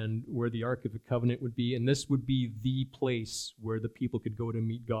curtain and where the Ark of the Covenant would be. And this would be the place where the people could go to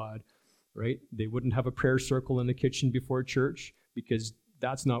meet God, right? They wouldn't have a prayer circle in the kitchen before church because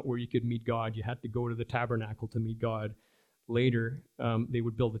that's not where you could meet God. You had to go to the tabernacle to meet God. Later, they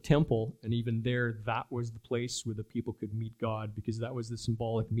would build a temple, and even there, that was the place where the people could meet God because that was the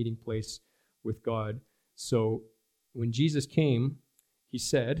symbolic meeting place with God. So when Jesus came, he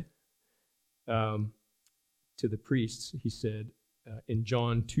said to the priests, he said in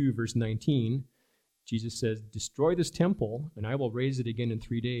John 2, verse 19, Jesus says, destroy this temple, and I will raise it again in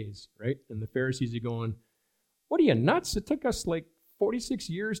 3 days, right? And the Pharisees are going, what are you, nuts? It took us like 46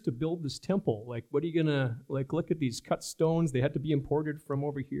 years to build this temple. Like, what are you gonna, like, look at these cut stones. They had to be imported from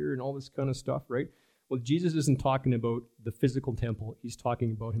over here and all this kind of stuff, right? Well, Jesus isn't talking about the physical temple. He's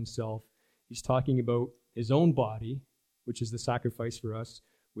talking about himself. He's talking about his own body, which is the sacrifice for us,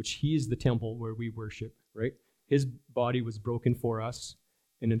 which he is the temple where we worship, right? His body was broken for us,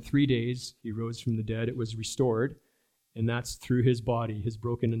 and in 3 days, he rose from the dead. It was restored, and that's through his body, his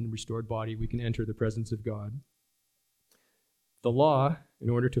broken and restored body, we can enter the presence of God. The law, in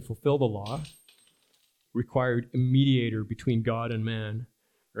order to fulfill the law, required a mediator between God and man,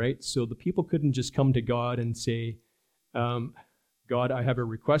 right? So the people couldn't just come to God and say, God, I have a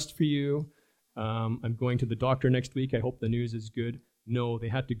request for you. I'm going to the doctor next week. I hope the news is good. No, they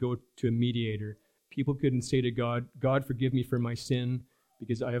had to go to a mediator. People couldn't say to God, God, forgive me for my sin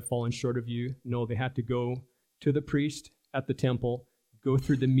because I have fallen short of you. No, they had to go to the priest at the temple, go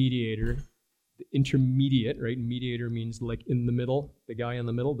through the mediator. the intermediate, right? Mediator means like in the middle, the guy in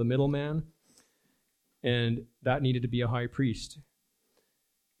the middle, the middleman. And that needed to be a high priest.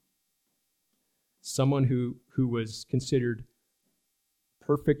 Someone who was considered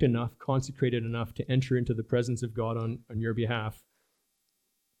perfect enough, consecrated enough to enter into the presence of God on your behalf.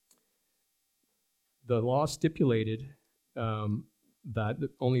 The law stipulated that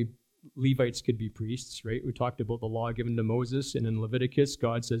only Levites could be priests, right? We talked about the law given to Moses, and in Leviticus,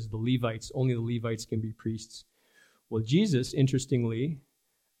 God says only the Levites can be priests. Well, Jesus, interestingly,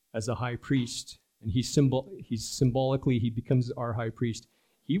 as a high priest, and he becomes our high priest.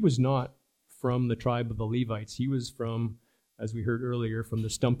 He was not from the tribe of the Levites. He was from, as we heard earlier, from the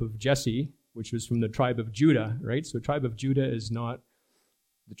stump of Jesse, which was from the tribe of Judah, right? So the tribe of Judah is not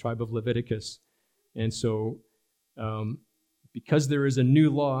the tribe of Leviticus. And so because there is a new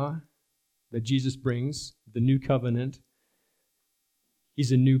law that Jesus brings, the new covenant,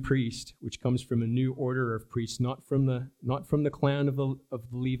 he's a new priest, which comes from a new order of priests, not from the clan of the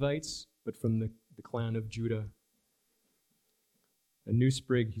Levites, but from the clan of Judah. A new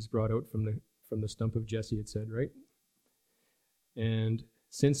sprig he's brought out from the stump of Jesse, it said, right? And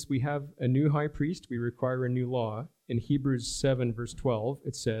since we have a new high priest, we require a new law. In Hebrews 7, verse 12,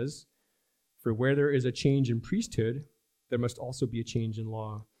 it says, "For where there is a change in priesthood, there must also be a change in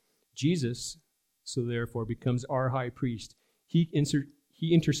law." Jesus, so therefore, becomes our high priest. He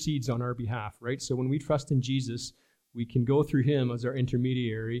intercedes on our behalf, right? So when we trust in Jesus, we can go through him as our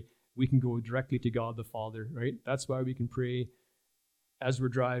intermediary. We can go directly to God the Father, right? That's why we can pray as we're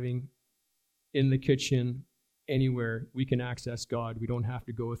driving, in the kitchen, anywhere. We can access God. We don't have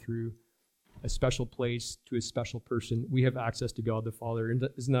to go through a special place to a special person. We have access to God the Father. And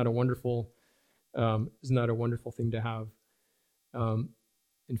isn't that a wonderful thing to have?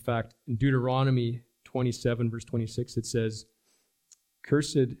 In fact, in Deuteronomy 27, verse 26, it says,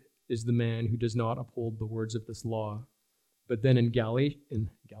 "Cursed is the man who does not uphold the words of this law." But then in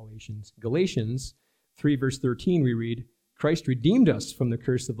Galatians 3, verse 13, we read, "Christ redeemed us from the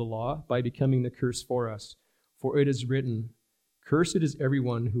curse of the law by becoming the curse for us. For it is written, 'Cursed is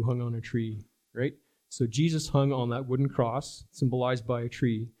everyone who hung on a tree,'" right? So Jesus hung on that wooden cross, symbolized by a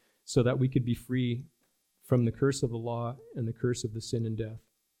tree, so that we could be free from the curse of the law and the curse of the sin and death.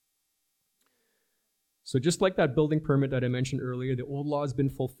 So just like that building permit that I mentioned earlier, the old law has been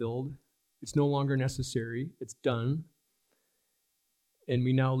fulfilled. It's no longer necessary. It's done. And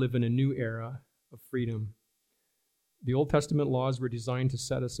we now live in a new era of freedom. The Old Testament laws were designed to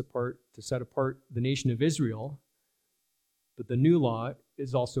set apart the nation of Israel, but the new law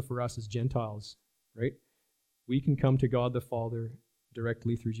is also for us as Gentiles, right? We can come to God the Father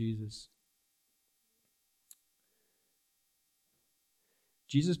directly through Jesus.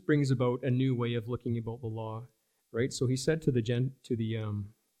 Jesus brings about a new way of looking about the law, right? So he said to the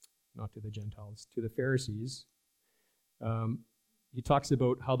Pharisees, he talks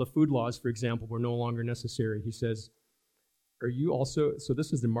about how the food laws, for example, were no longer necessary. He says, "Are you also," so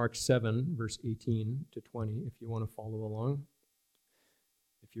this is in Mark 7, verse 18 to 20, if you want to follow along,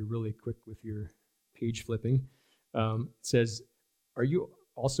 if you're really quick with your page flipping. It says, "Are you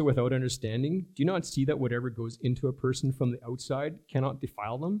also without understanding? Do you not see that whatever goes into a person from the outside cannot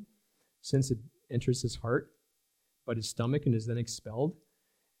defile them, since it enters his heart, but his stomach, and is then expelled?"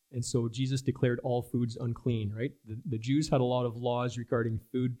 And so Jesus declared all foods unclean, right? The Jews had a lot of laws regarding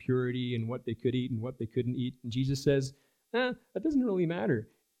food purity and what they could eat and what they couldn't eat. And Jesus says, that doesn't really matter.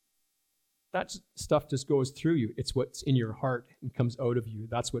 That stuff just goes through you. It's what's in your heart and comes out of you.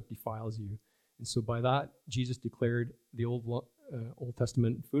 That's what defiles you. And so by that, Jesus declared the Old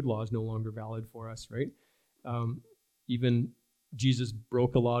Testament food law is no longer valid for us, right? Even Jesus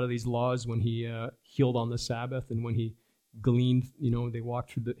broke a lot of these laws when he healed on the Sabbath, and when he gleaned,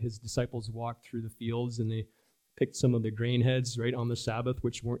 his disciples walked through the fields and they picked some of the grain heads, right, on the Sabbath,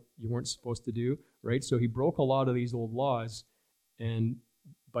 which you weren't supposed to do, right? So he broke a lot of these old laws, and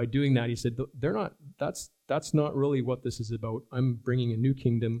by doing that, he said, that's not really what this is about. I'm bringing a new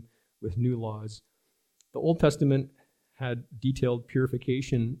kingdom with new laws. The Old Testament had detailed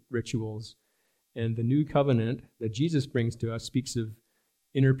purification rituals, and the new covenant that Jesus brings to us speaks of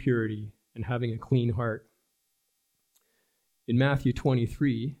inner purity and having a clean heart. In Matthew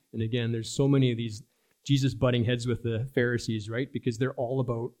 23, and again, there's so many of these Jesus butting heads with the Pharisees, right? Because they're all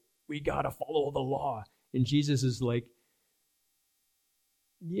about, we got to follow the law. And Jesus is like,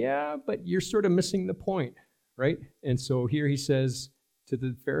 yeah, but you're sort of missing the point, right? And so here he says to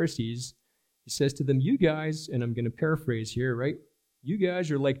the Pharisees, he says to them, you guys, and I'm going to paraphrase here, right? You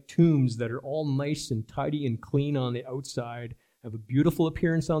guys are like tombs that are all nice and tidy and clean on the outside, have a beautiful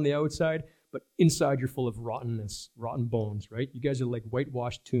appearance on the outside, but inside you're full of rottenness, rotten bones, right? You guys are like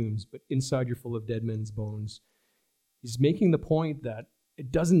whitewashed tombs, but inside you're full of dead men's bones. He's making the point that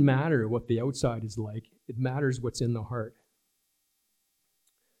it doesn't matter what the outside is like. It matters what's in the heart.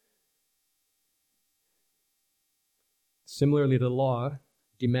 Similarly, the law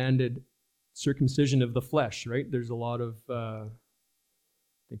demanded circumcision of the flesh, right? There's a lot of, I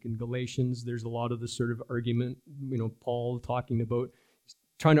think in Galatians, there's a lot of this sort of argument, Paul talking about,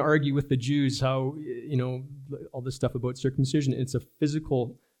 trying to argue with the Jews how, all this stuff about circumcision. It's a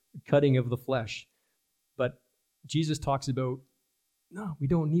physical cutting of the flesh. But Jesus talks about, no, we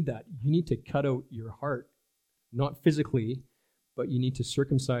don't need that. You need to cut out your heart, not physically, but you need to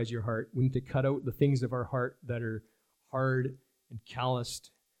circumcise your heart. We need to cut out the things of our heart that are hard and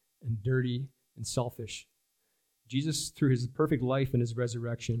calloused and dirty and selfish. Jesus, through his perfect life and his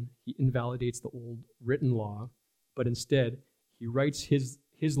resurrection, he invalidates the old written law, but instead he writes his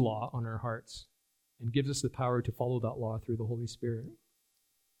law on our hearts and gives us the power to follow that law through the Holy Spirit.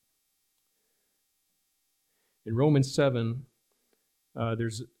 In Romans 7,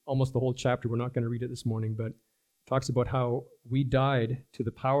 there's almost the whole chapter. We're not going to read it this morning, but it talks about how we died to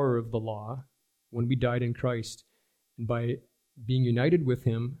the power of the law when we died in Christ. And by being united with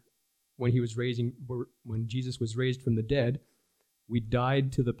him when Jesus was raised from the dead, we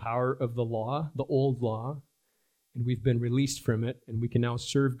died to the power of the law, the old law, and we've been released from it, and we can now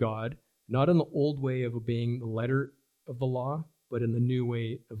serve God, not in the old way of obeying the letter of the law, but in the new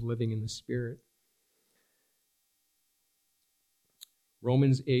way of living in the Spirit.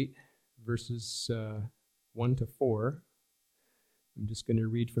 Romans 8, verses 1 to 4. I'm just going to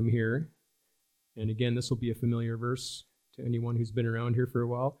read from here. And again, this will be a familiar verse to anyone who's been around here for a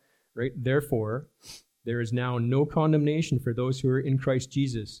while, right? Therefore, there is now no condemnation for those who are in Christ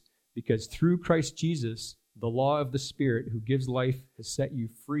Jesus, because through Christ Jesus, the law of the Spirit who gives life has set you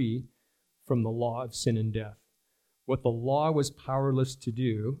free from the law of sin and death. What the law was powerless to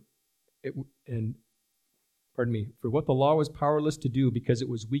do, for what the law was powerless to do because it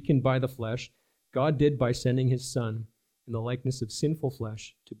was weakened by the flesh, God did by sending his Son in the likeness of sinful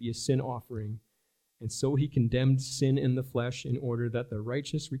flesh to be a sin offering. And so he condemned sin in the flesh in order that the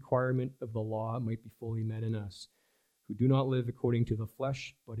righteous requirement of the law might be fully met in us, who do not live according to the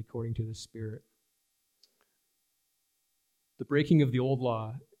flesh, but according to the Spirit. The breaking of the old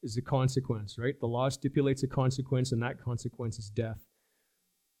law is a consequence, right? The law stipulates a consequence, and that consequence is death.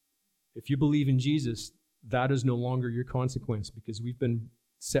 If you believe in Jesus, that is no longer your consequence because we've been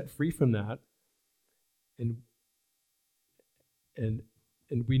set free from that, and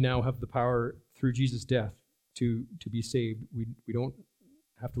we now have the power through Jesus' death to be saved. We don't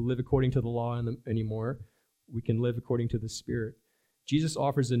have to live according to the law anymore. We can live according to the Spirit. Jesus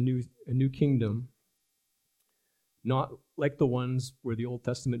offers a new kingdom, not like the ones where the Old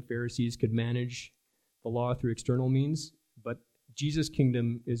Testament Pharisees could manage the law through external means, but Jesus'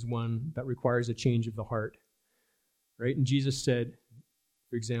 kingdom is one that requires a change of the heart, right? And Jesus said,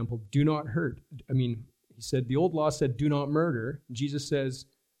 for example, do not hurt. He said, the old law said, do not murder. Jesus says,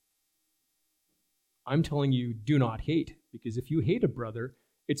 I'm telling you, do not hate, because if you hate a brother,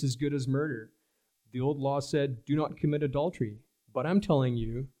 it's as good as murder. The old law said, do not commit adultery. But I'm telling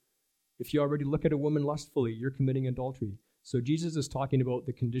you, if you already look at a woman lustfully, you're committing adultery. So Jesus is talking about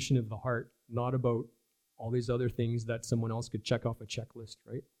the condition of the heart, not about all these other things that someone else could check off a checklist,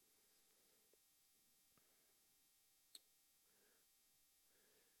 right?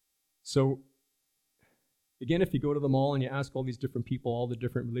 So, again, if you go to the mall and you ask all these different people, all the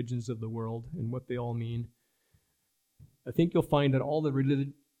different religions of the world and what they all mean, I think you'll find that all the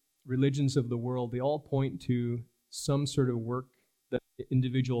religions of the world, they all point to some sort of work that the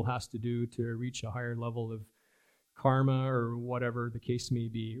individual has to do to reach a higher level of karma or whatever the case may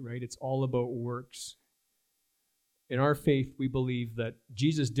be, right? It's all about works. In our faith, we believe that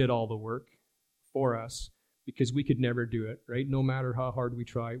Jesus did all the work for us because we could never do it, right? No matter how hard we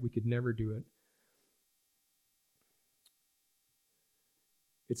try, we could never do it.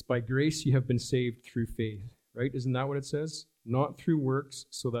 It's by grace you have been saved through faith, right? Isn't that what it says? Not through works,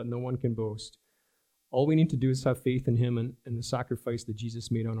 so that no one can boast. All we need to do is have faith in him and the sacrifice that Jesus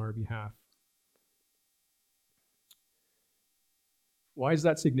made on our behalf. Why is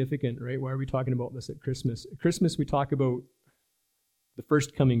that significant, right? Why are we talking about this at Christmas? At Christmas, we talk about the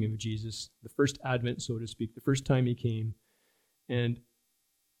first coming of Jesus, the first advent, so to speak, the first time he came. And,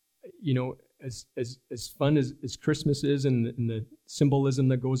 as fun as Christmas is and the symbolism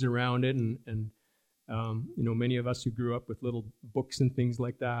that goes around it, and many of us who grew up with little books and things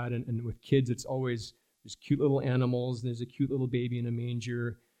like that, and with kids, it's always, there's cute little animals, and there's a cute little baby in a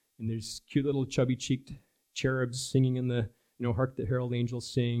manger, and there's cute little chubby-cheeked cherubs singing in the, Hark the Herald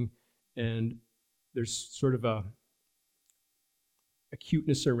Angels Sing, and there's sort of a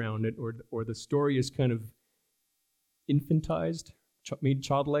cuteness around it, or the story is kind of infantized, made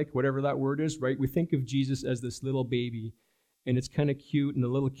childlike, whatever that word is, right? We think of Jesus as this little baby, and it's kind of cute, and the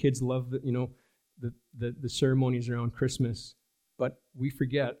little kids love the ceremonies around Christmas. But we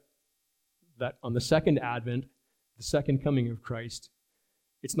forget that on the second advent, the second coming of Christ,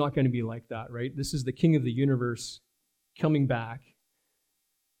 it's not going to be like that, right? This is the King of the universe coming back,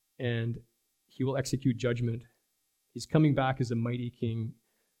 and he will execute judgment. He's coming back as a mighty king,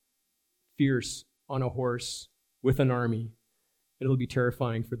 fierce, on a horse, with an army. It'll be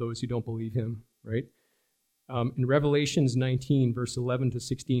terrifying for those who don't believe him, right? In Revelations 19, verse 11 to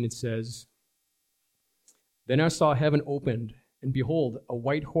 16, it says, "Then I saw heaven opened, and behold, a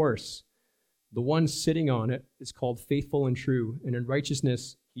white horse. The one sitting on it is called Faithful and True, and in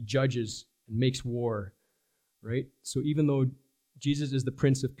righteousness he judges and makes war," right? So even though Jesus is the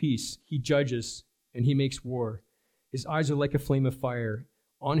Prince of Peace, he judges and he makes war. His eyes are like a flame of fire.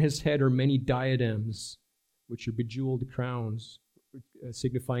 On his head are many diadems, which are bejeweled crowns,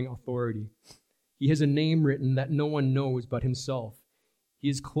 signifying authority. He has a name written that no one knows but himself. He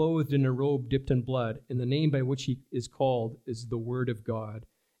is clothed in a robe dipped in blood, and the name by which he is called is the Word of God.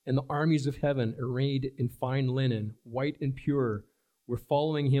 And the armies of heaven, arrayed in fine linen, white and pure, were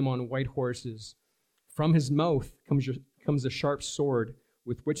following him on white horses. From his mouth comes a sharp sword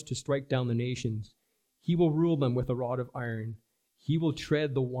with which to strike down the nations. He will rule them with a rod of iron. He will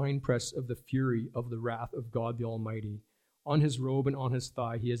tread the winepress of the fury of the wrath of God the Almighty. On his robe and on his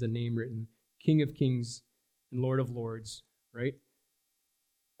thigh he has a name written, King of Kings and Lord of Lords, right?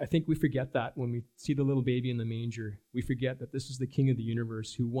 I think we forget that when we see the little baby in the manger. We forget that this is the King of the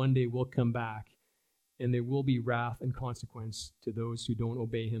universe who one day will come back, and there will be wrath and consequence to those who don't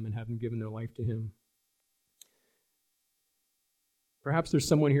obey him and haven't given their life to him. Perhaps there's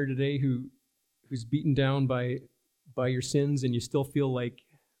someone here today who's beaten down by your sins, and you still feel like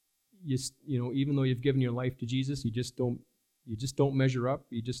even though you've given your life to Jesus, you just don't measure up.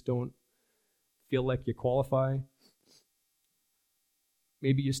 You just don't feel like you qualify.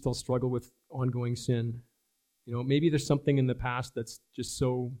 Maybe you still struggle with ongoing sin. Maybe there's something in the past that's just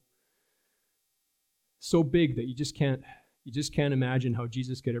so big that you just can't imagine how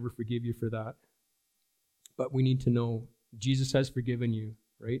Jesus could ever forgive you for that. But we need to know Jesus has forgiven you,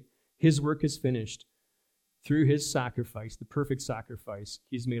 right? His work is finished. Through his sacrifice, the perfect sacrifice,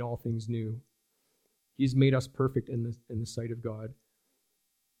 he's made all things new. He's made us perfect in the sight of God.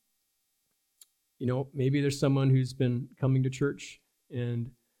 Maybe there's someone who's been coming to church,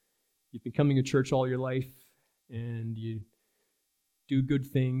 and you've been coming to church all your life, and you do good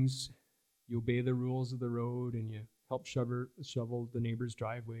things, you obey the rules of the road, and you help shovel the neighbor's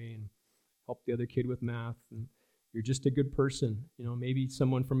driveway, and help the other kid with math, and you're just a good person. Maybe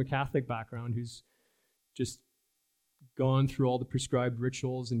someone from a Catholic background who's just gone through all the prescribed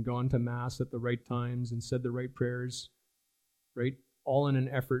rituals and gone to Mass at the right times and said the right prayers, right? All in an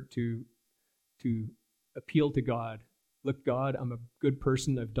effort to appeal to God. Look, God, I'm a good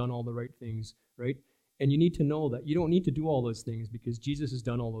person. I've done all the right things, right? And you need to know that you don't need to do all those things because Jesus has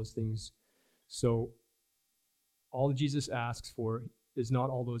done all those things. So all Jesus asks for is not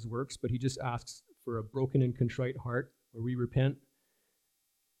all those works, but he just asks for a broken and contrite heart where we repent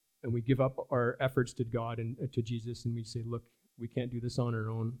and we give up our efforts to God and to Jesus, and we say, look, we can't do this on our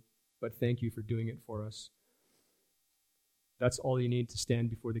own, but thank you for doing it for us. That's all you need to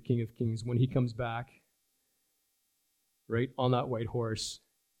stand before the King of Kings. When he comes back, right, on that white horse,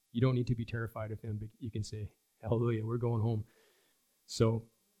 you don't need to be terrified of him, but you can say, hallelujah, we're going home. So,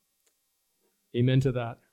 amen to that.